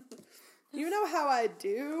 You know how I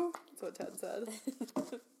do? That's what Ted said.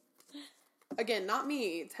 Again, not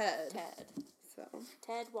me, Ted. Ted. So.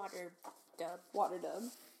 Ted Waterdub. Waterdub.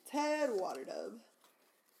 Ted Waterdub.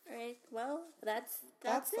 Alright, well, that's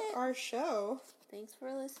That's it. our show. Thanks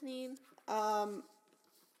for listening.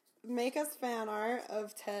 Make us fan art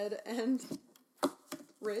of Ted and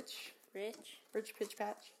Rich Pitch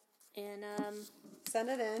Patch. And, Send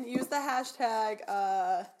it in. Use the hashtag,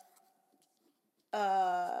 I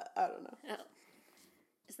don't know. oh.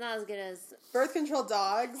 It's not as good as... Birth control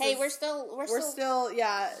dogs. Hey, we're still...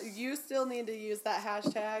 Yeah, you still need to use that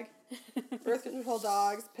hashtag. Birth control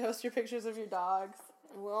dogs. Post your pictures of your dogs.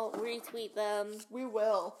 We'll retweet them. We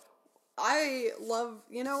will. I love,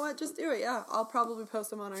 you know what? Just do it, yeah. I'll probably post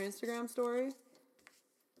them on our Instagram story.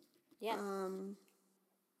 Yeah.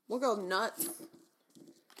 We'll go nuts.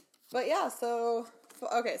 But yeah, so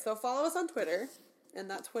follow us on Twitter. And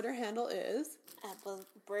that Twitter handle is... At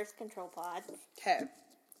Birth Control Pod. Okay.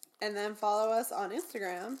 And then follow us on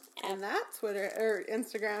Instagram. And that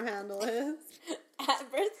Instagram handle is...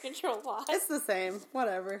 At Birth Control Pod. It's the same.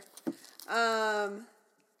 Whatever.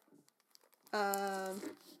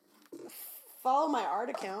 Follow my art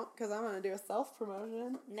account, because I'm going to do a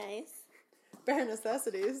self-promotion. Nice. Bare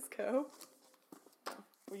Necessities, Co.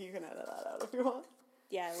 Well, you can edit that out if you want.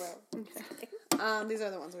 Yeah, I will. Okay. These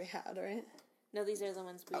are the ones we had, right? No, these are the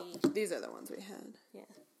ones we... Oh, these are the ones we had. Yeah.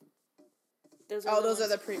 Those are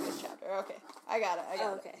the previous chapter. Okay. I got it.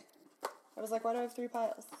 Okay. I was like, why do I have 3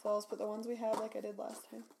 piles? So I'll just put the ones we had like I did last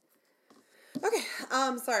time. Okay.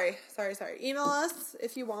 Sorry. Email us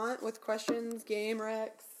if you want with questions, game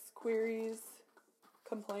recs, queries,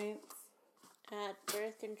 complaints. At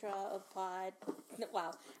birthcontrolpod.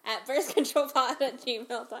 Wow. At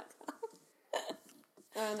birthcontrolpod@gmail.com.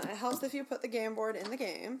 And it helps if you put the game board in the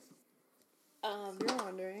game. If you're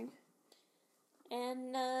wondering.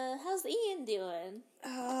 And, how's Ian doing?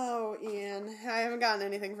 Oh, Ian. I haven't gotten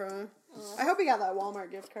anything from him. Oh. I hope he got that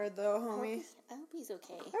Walmart gift card, though, homie. I hope he's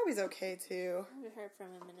okay. I hope he's okay, too. I haven't heard from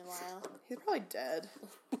him in a while. He's probably dead.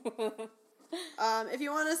 If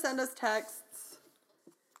you want to send us texts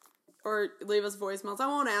or leave us voicemails, I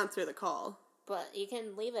won't answer the call. But you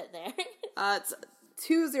can leave it there. It's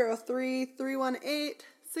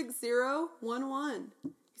 203-318-6011.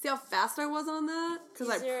 You see how fast I was on that? Because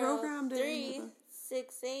I programmed it.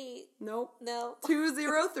 368. Nope. No.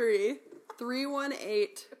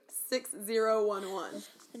 203-318-6011.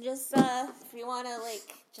 And just, if you want to,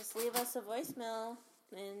 just leave us a voicemail,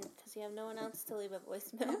 and because you have no one else to leave a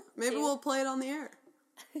voicemail. Yeah, maybe we'll play it on the air.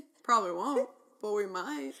 Probably won't, but we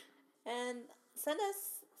might. And send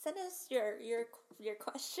us your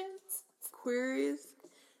questions. Queries.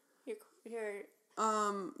 Your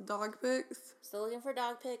dog pics. Still looking for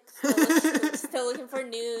dog pics. Still looking for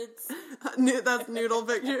nudes. That's noodle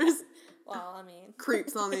pictures. Well, I mean.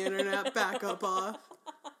 Creeps on the internet, back up off.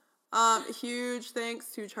 Huge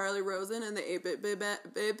thanks to Charlie Rosen and the 8-Bit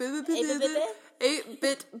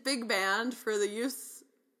Big Band for the use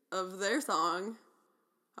of their song.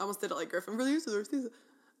 I almost did it like Griffin, for the use of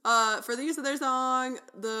their song,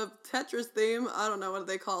 the Tetris theme. I don't know what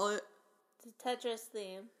they call it. The Tetris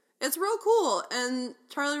theme. It's real cool. And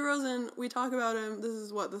Charlie Rosen, we talk about him. This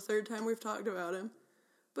is the third time we've talked about him.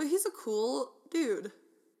 But he's a cool dude.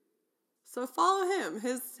 So follow him.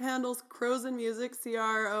 His handle's Crozen Music,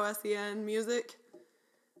 Crosen Music.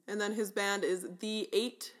 And then his band is the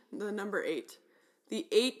number 8. The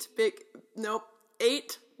 8-bit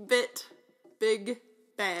Big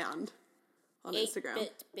Band on Instagram.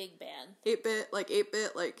 8-bit Big Band.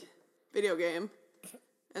 8-bit, like video game.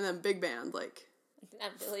 And then Big Band, like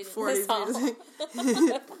I'm deleting 40s this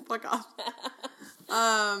music. Fuck off.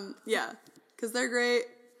 Yeah. Because they're great.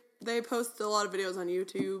 They post a lot of videos on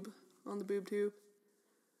YouTube, on the BoobTube.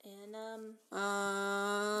 And,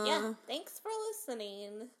 yeah, thanks for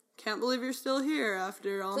listening. Can't believe you're still here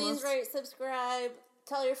after almost... Please rate, subscribe,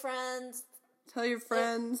 tell your friends. Tell your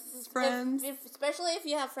friends. Especially if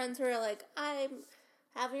you have friends who are like, I'm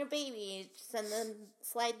having a baby,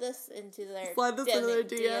 slide this into their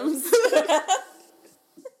DMs.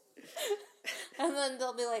 And then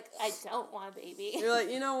they'll be like, I don't want a baby. You're like,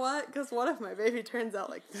 you know what? Because what if my baby turns out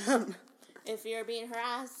like them? If you're being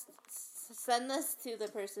harassed, send this to the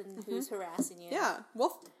person who's harassing you. Yeah,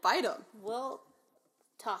 we'll fight them. We'll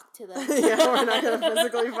talk to them. Yeah, we're not going to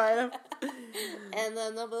physically fight them. And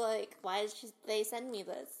then they'll be like, why did they send me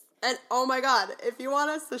this? And, oh my god, if you want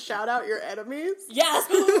us to shout out your enemies... Yes!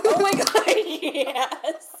 Oh my god,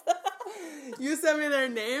 yes! You send me their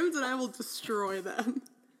names and I will destroy them.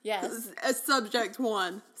 Yes. As subject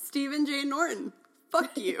 1, Stephen J. Norton.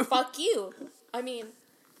 Fuck you. Fuck you. I mean,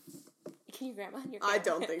 can you grandma on your camera? I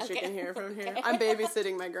don't think she can hear from here. I'm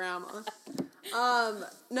babysitting my grandma.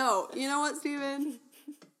 No, you know what, Stephen?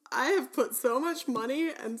 I have put so much money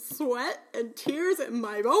and sweat and tears and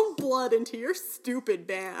my own blood into your stupid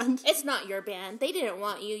band. It's not your band. They didn't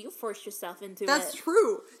want you. You forced yourself into That's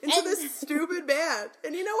true. Into this stupid band.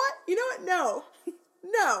 And you know what? No.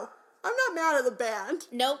 No. I'm not mad at the band.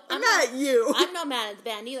 Nope. I'm mad at you. I'm not mad at the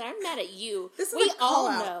band either. I'm mad at you. This is we a call all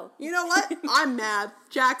out. know. You know what? I'm mad.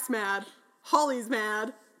 Jack's mad. Holly's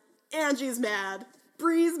mad. Angie's mad.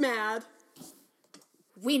 Bree's mad.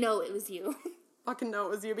 We know it was you. Fucking know it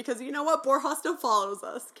was you because you know what? Borja still follows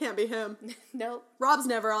us. Can't be him. Nope. Rob's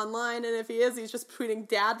never online, and if he is, he's just tweeting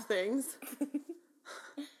dad things.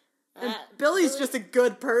 And Billy's just a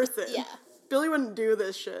good person. Yeah. Billy wouldn't do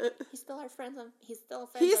this shit. He's still friends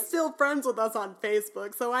with us on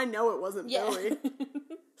Facebook, so I know it wasn't Billy.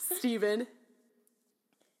 Steven.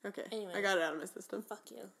 Okay, anyway, I got it out of my system. Fuck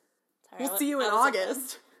you. Sorry, we'll see you in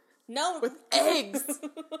August. No. With eggs.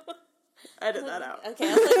 Edit that out. Okay,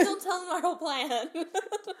 I was like, don't tell them our whole plan.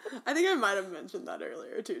 I think I might have mentioned that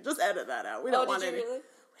earlier, too. Just edit that out. We don't want any. Really?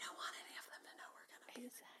 We don't want any of them to know we're gonna be.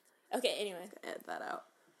 Exactly. Okay, anyway. Edit that out.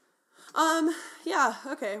 Yeah,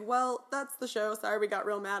 okay, well, that's the show. Sorry we got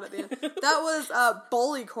real mad at the end. That was,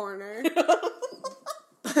 Bully Corner. Do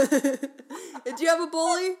you have a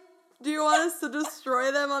bully? Do you want us to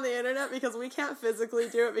destroy them on the internet? Because we can't physically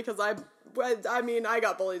do it because I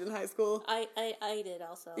got bullied in high school. I did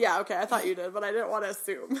also. Yeah, okay, I thought you did, but I didn't want to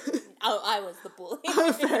assume. Oh, I was the bully.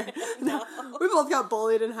 Fair. No. We both got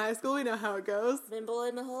bullied in high school. We know how it goes. Been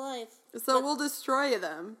bullied my whole life. So we'll destroy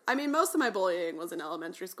them. I mean, most of my bullying was in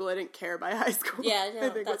elementary school. I didn't care by high school. Yeah, no, I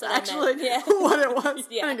think that's was what actually I meant. Yeah. what it was.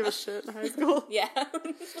 Yeah. I didn't give a shit in high school. Yeah.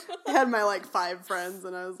 I had my, 5 friends,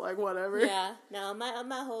 and I was like, whatever. Yeah. No,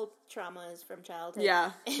 my whole trauma is from childhood.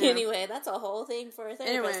 Yeah. Anyway, that's a whole thing for a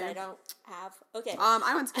therapist I don't have. Okay.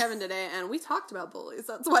 I went to Kevin today, and we talked about bullies.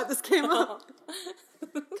 That's why this came up.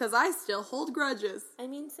 Because I still hold grudges. I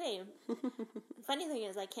mean, same. Funny thing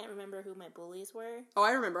is, I can't remember who my bullies were. Oh,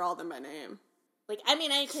 I remember all of them by name.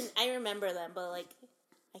 I remember them, but,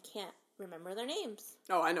 I can't remember their names.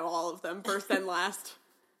 Oh, I know all of them, first and last.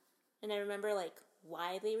 And I remember,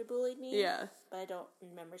 why they bullied me. Yeah. But I don't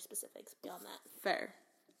remember specifics beyond that. Fair.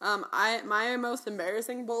 My most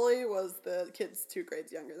embarrassing bully was the kid's 2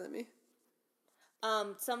 grades younger than me.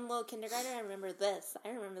 Some little kindergartner, I remember this. I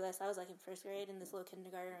was, in 1st grade, and this little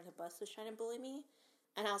kindergartner on the bus was trying to bully me.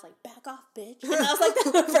 And I was like, back off, bitch. And that was,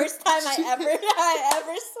 the first time I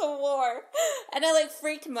ever swore. And I,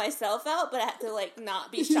 freaked myself out, but I had to,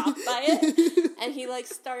 not be shocked by it. And he,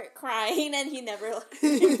 started crying, and he never,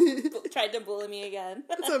 tried to bully me again.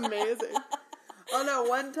 That's amazing. Oh, no,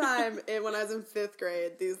 one time, when I was in 5th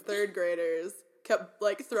grade, these 3rd graders kept,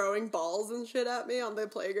 throwing balls and shit at me on the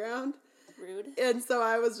playground. Rude. And so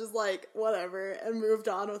I was just whatever, and moved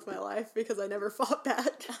on with my life because I never fought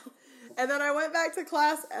back. And then I went back to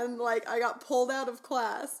class, and, I got pulled out of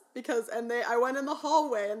class I went in the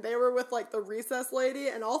hallway, and they were with, the recess lady,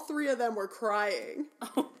 and all 3 of them were crying.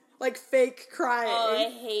 like fake crying. Oh, I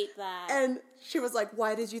hate that. And she was like,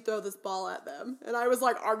 why did you throw this ball at them? And I was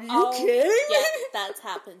like, are you kidding? Yeah, that's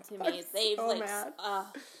happened to me. They've so like, mad.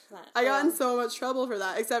 I got in so much trouble for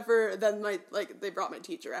that, except for then they brought my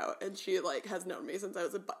teacher out, and she like has known me since I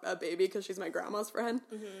was a baby because she's my grandma's friend,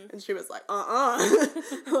 and she was like,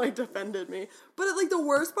 like defended me. But like the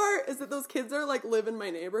worst part is that those kids are like live in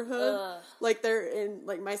my neighborhood, like they're in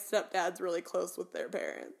like my stepdad's really close with their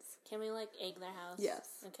parents. Can we like egg their house? Yes.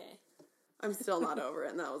 Okay. I'm still not over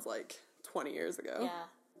it, and that was like 20 years ago. Yeah.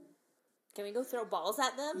 Can we go throw balls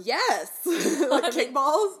at them? Yes, like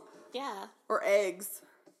kickballs. Yeah. Or eggs.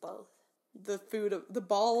 Both. The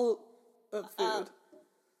ball of food.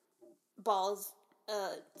 Balls,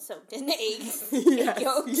 soaked in eggs. Yes.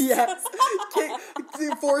 Yolks. Yes.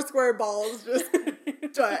 4 square balls just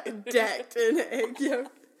decked in egg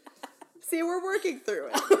yolk. See, we're working through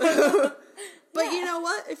it. But you know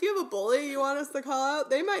what? If you have a bully you want us to call out,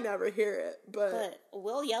 they might never hear it. But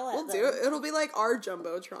we'll yell at them. We'll do it. It'll be like our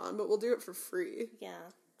Jumbotron, but we'll do it for free.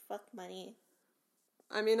 Yeah. Fuck money.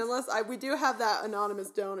 I mean, we do have that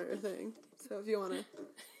anonymous donor thing. So if you want to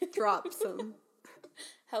drop some...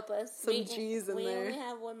 Help us. Some G's in there. We only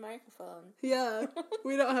have 1 microphone. Yeah.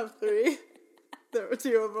 We don't have 3. There were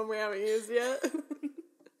 2 of them we haven't used yet.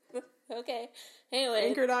 Okay. Anyway.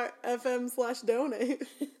 Anchor.fm/donate.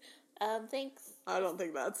 Thanks. I don't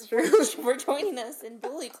think that's true. For joining us in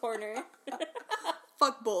Bully Corner.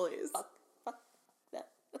 Fuck bullies. Fuck that.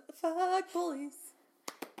 Fuck bullies.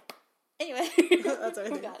 Anyway. That's our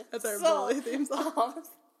thing. That's our bully theme song.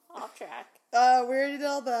 Off track. We already did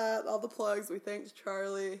all that. All the plugs. We thanked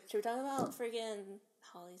Charlie. Should we talk about friggin'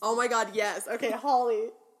 Holly's? Oh my god, yes. Okay, Holly.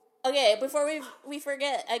 Okay, before we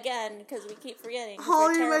forget again, because we keep forgetting.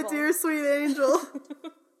 Holly, my dear sweet angel.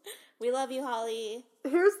 We love you, Holly.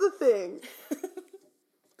 Here's the thing.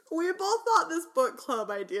 We both thought this book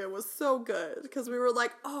club idea was so good because we were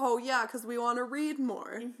like, oh yeah, because we want to read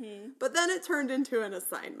more. Mm-hmm. But then it turned into an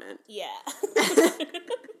assignment. Yeah.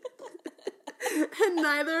 And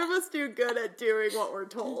neither of us do good at doing what we're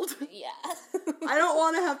told. Yeah. I don't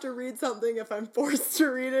want to have to read something if I'm forced to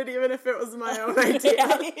read it, even if it was my own idea.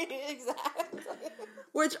 Yeah, exactly.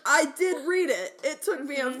 Which I did read it. It took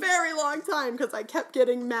me a very long time because I kept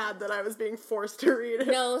getting mad that I was being forced to read it.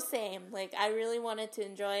 No, same. Like, I really wanted to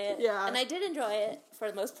enjoy it. Yeah. And I did enjoy it for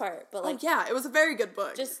the most part. But, like, yeah, it was a very good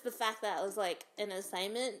book. Just the fact that it was, like, an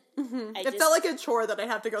assignment. Mm-hmm. It felt like a chore that I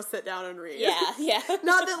had to go sit down and read. Yeah.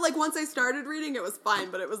 Not that, like, once I started reading, it was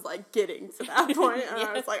fine, but it was, like, getting to that point. And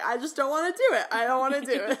I was like, I just don't want to do it. I don't want to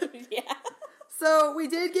do it. Yeah. So we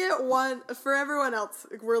did get one, for everyone else,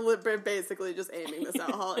 we're basically just aiming this at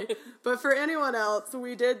Holly, but for anyone else,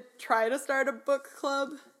 we did try to start a book club.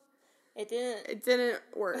 It didn't. It didn't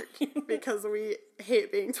work because we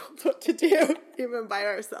hate being told what to do, even by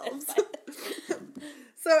ourselves.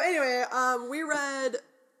 So anyway, we read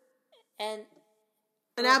An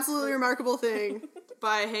Absolutely Remarkable Thing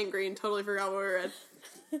by Hank Green. Totally forgot what we read.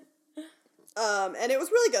 And it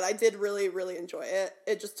was really good. I did really, really enjoy it.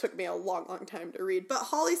 It just took me a long, long time to read. But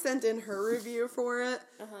Holly sent in her review for it,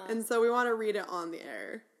 and so we want to read it on the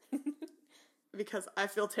air. Because I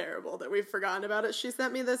feel terrible that we've forgotten about it. She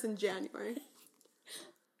sent me this in January.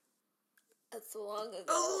 That's so long ago.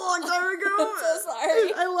 A long time ago. I'm so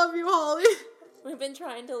sorry. I love you, Holly. We've been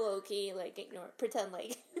trying to low-key, like, pretend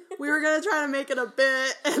like... We were going to try to make it a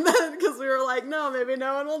bit, and then, because we were like, no, maybe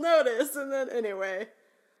no one will notice, and then, anyway,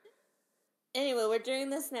 we're doing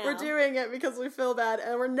this now. We're doing it because we feel bad,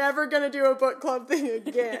 and we're never going to do a book club thing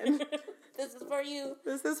again. This is for you.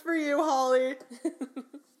 This is for you, Holly.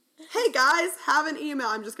 Hey, guys, have an email.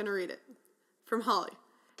 I'm just going to read it. From Holly.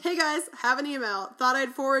 Hey, guys, have an email. Thought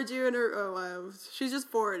I'd forward you and her... she's just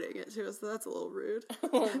forwarding it to us, so that's a little rude.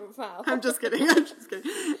 Wow. I'm just kidding.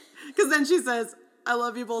 Because then she says, I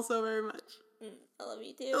love you both so very much. I love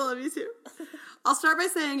you too. I love you too. I'll start by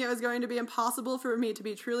saying it was going to be impossible for me to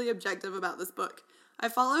be truly objective about this book. I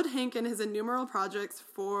followed Hank in his innumerable projects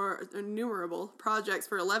for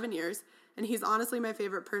 11 years, and he's honestly my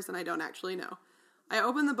favorite person I don't actually know. I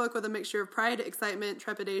opened the book with a mixture of pride, excitement,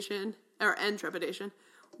 trepidation.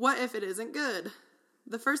 What if it isn't good?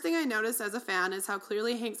 The first thing I noticed as a fan is how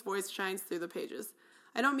clearly Hank's voice shines through the pages.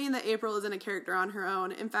 I don't mean that April isn't a character on her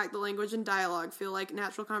own. In fact, the language and dialogue feel like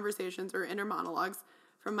natural conversations or inner monologues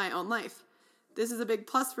from my own life. This is a big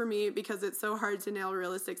plus for me because it's so hard to nail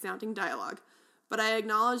realistic-sounding dialogue. But I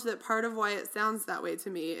acknowledge that part of why it sounds that way to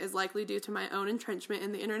me is likely due to my own entrenchment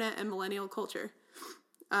in the internet and millennial culture.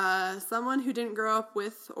 Someone who didn't grow up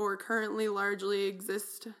with or currently largely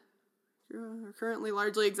exist on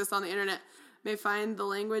the internet may find the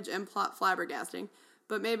language and plot flabbergasting,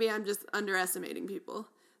 but maybe I'm just underestimating people.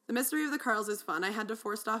 The Mystery of the Carls is fun. I had to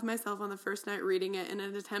force off myself on the first night reading it in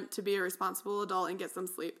an attempt to be a responsible adult and get some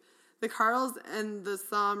sleep. The Carls and the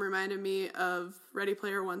Somme reminded me of Ready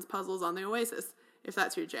Player One's puzzles on the Oasis, if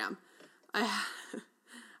that's your jam. I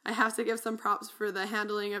have to give some props for the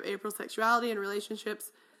handling of April's sexuality and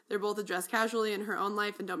relationships. They're both addressed casually in her own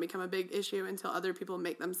life and don't become a big issue until other people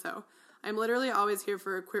make them so. I'm literally always here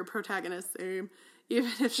for a queer protagonist, even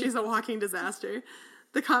if she's a walking disaster.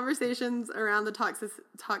 The conversations around the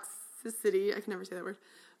toxicity, I can never say that word,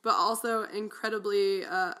 but also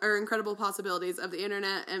incredible possibilities of the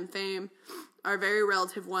internet and fame are very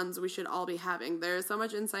relative ones we should all be having. There is so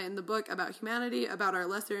much insight in the book about humanity, about our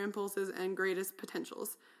lesser impulses and greatest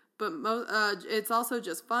potentials. But it's also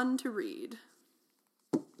just fun to read.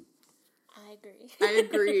 I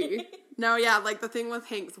agree. No, yeah, like the thing with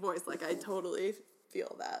Hank's voice, like I totally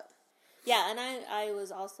feel that. Yeah, and I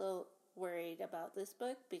was also worried about this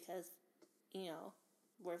book because,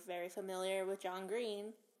 we're very familiar with John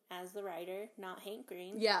Green as the writer, not Hank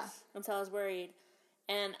Green. Yeah. And so I was worried.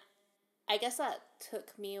 And I guess it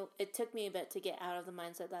took me a bit to get out of the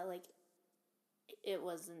mindset that, like, it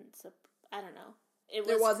wasn't, I don't know. It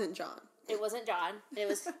wasn't John. It wasn't John. It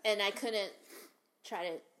was, and I couldn't try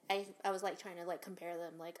to, I was, like, trying to, like, compare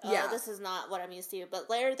them. Like, this is not what I'm used to. But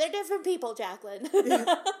they're different people, Jacqueline.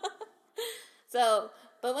 Yeah. So,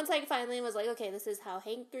 but once I finally was like, okay, this is how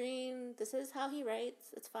Hank Green, this is how he writes,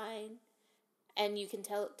 it's fine. And you can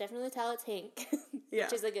definitely tell it's Hank,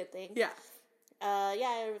 which is a good thing. Yeah.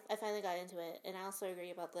 I finally got into it. And I also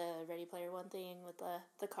agree about the Ready Player One thing with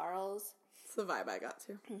the Carls. It's the vibe I got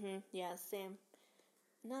to. Mm-hmm. Yeah, same.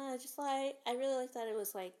 No, just like, I really like that it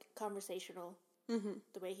was, like, conversational. Mm-hmm.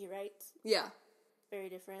 The way he writes. Yeah. Very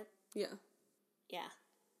different. Yeah. Yeah.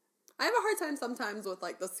 I have a hard time sometimes with,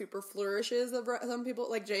 like, the super flourishes of some people,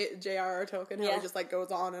 like J.R.R. Tolkien, how he just, like,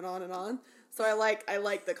 goes on and on and on. So I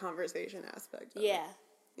like the conversation aspect of it. Yeah.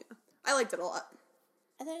 I liked it a lot.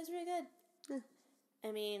 I thought it was really good. Yeah.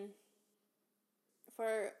 I mean,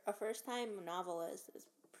 for a first-time novelist, it's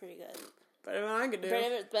pretty good. Better than I could do.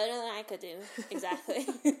 Better than I could do. Exactly.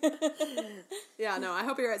 Yeah, no, I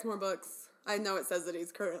hope he writes more books. I know it says that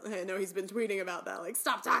I know he's been tweeting about that, like,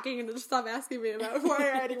 stop talking and just stop asking me about why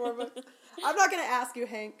you're writing more books. I'm not going to ask you,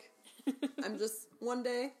 Hank. I'm just, one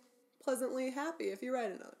day, pleasantly happy if you write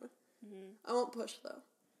another one. Mm-hmm. I won't push, though.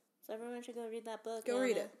 So everyone should go read that book. Go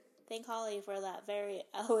read it. Thank Holly for that very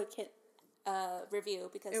eloquent review,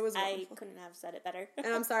 because I couldn't have said it better. And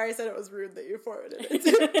I'm sorry I said it was rude that you forwarded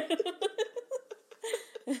it.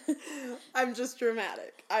 I'm just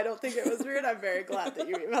dramatic. I don't think it was rude. I'm very glad that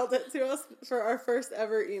you emailed it to us for our first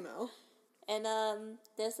ever email. And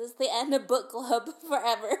this is the end of book club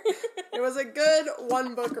forever. It was a good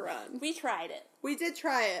one book run. We tried it. We did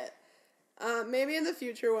try it. Maybe in the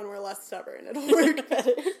future when we're less stubborn it'll work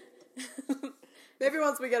better. Maybe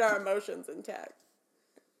once we get our emotions intact.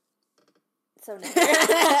 So never.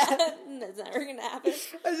 That's never gonna happen.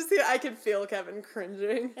 I can feel Kevin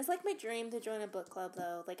cringing. It's like my dream to join a book club,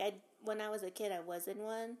 though. Like, when I was a kid, I was in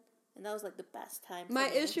one, and that was, like, the best time for me. My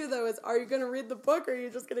issue, though, is, are you gonna read the book, or are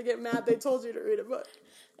you just gonna get mad they told you to read a book?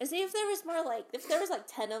 And see, if there was, like,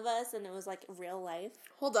 10 of us, and it was, like, real life.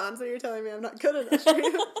 Hold on, so you're telling me I'm not good enough for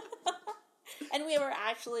you? And we were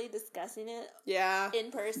actually discussing it. Yeah.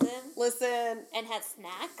 In person. Listen. And had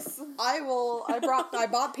snacks. I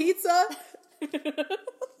bought pizza.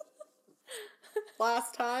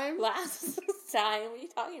 Last time? What are you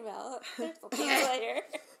talking about? There's a pizza here.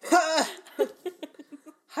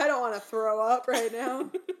 I don't want to throw up right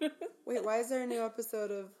now. Wait, why is there a new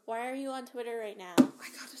episode of... Why are you on Twitter right now? I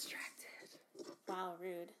got distracted. Wow,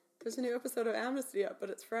 rude. There's a new episode of Amnesty up,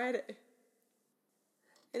 but it's Friday.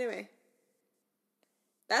 Anyway.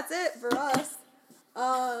 That's it for us.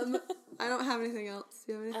 I don't have anything else.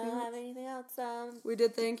 Do you have anything else? I don't have anything else. We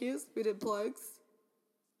did thank yous. We did plugs.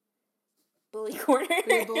 Bully Corner.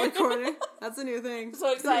 We did Bully Corner. That's a new thing.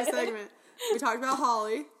 So excited. It's a new segment. We talked about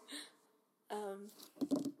Holly.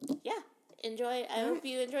 Yeah. Enjoy. I hope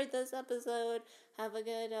you enjoyed this episode. Have a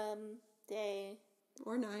good day.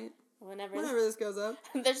 Or night. Whenever this goes up.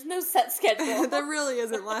 There's no set schedule. There really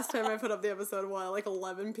isn't. Last time I put up the episode, like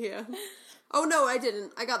 11 p.m. Oh, no, I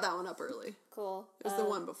didn't. I got that one up early. Cool. It was the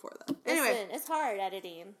one before that. Listen, anyway. It's hard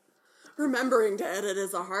editing. Remembering to edit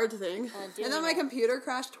is a hard thing. And then my computer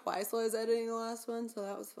crashed twice while I was editing the last one, so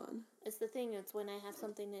that was fun. It's the thing. It's when I have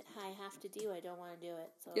something that I have to do, I don't want to do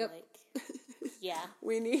it. So, yeah.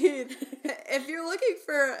 We need... If you're looking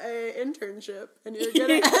for an internship and you're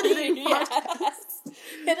good at editing podcasts...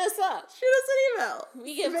 Hit us up. Shoot us an email.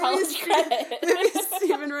 We give college credit. Maybe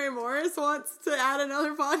Stephen Ray Morris wants to add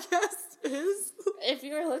another podcast. is. If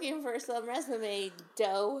you're looking for some resume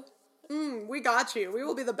dough. We got you. We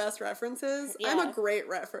will be the best references. Yeah. I'm a great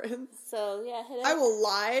reference. So, yeah, I will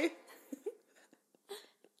lie.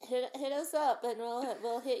 hit us up and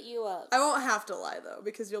we'll hit you up. I won't have to lie, though,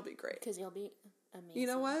 because you'll be great. Because you'll be amazing. You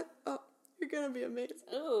know what? Oh, you're going to be amazing.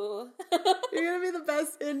 Ooh. You're going to be the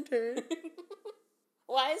best intern.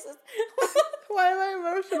 Why is this? Why am I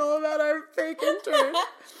emotional about our fake intern?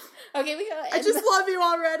 Okay, we go. I just love you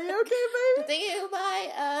already, okay, baby? Thank you,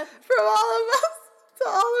 bye. From all of us to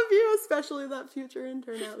all of you, especially that future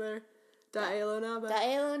intern out there. Daelonaba.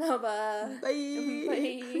 Daelonaba. Bye.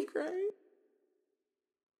 Bye. I'm crying.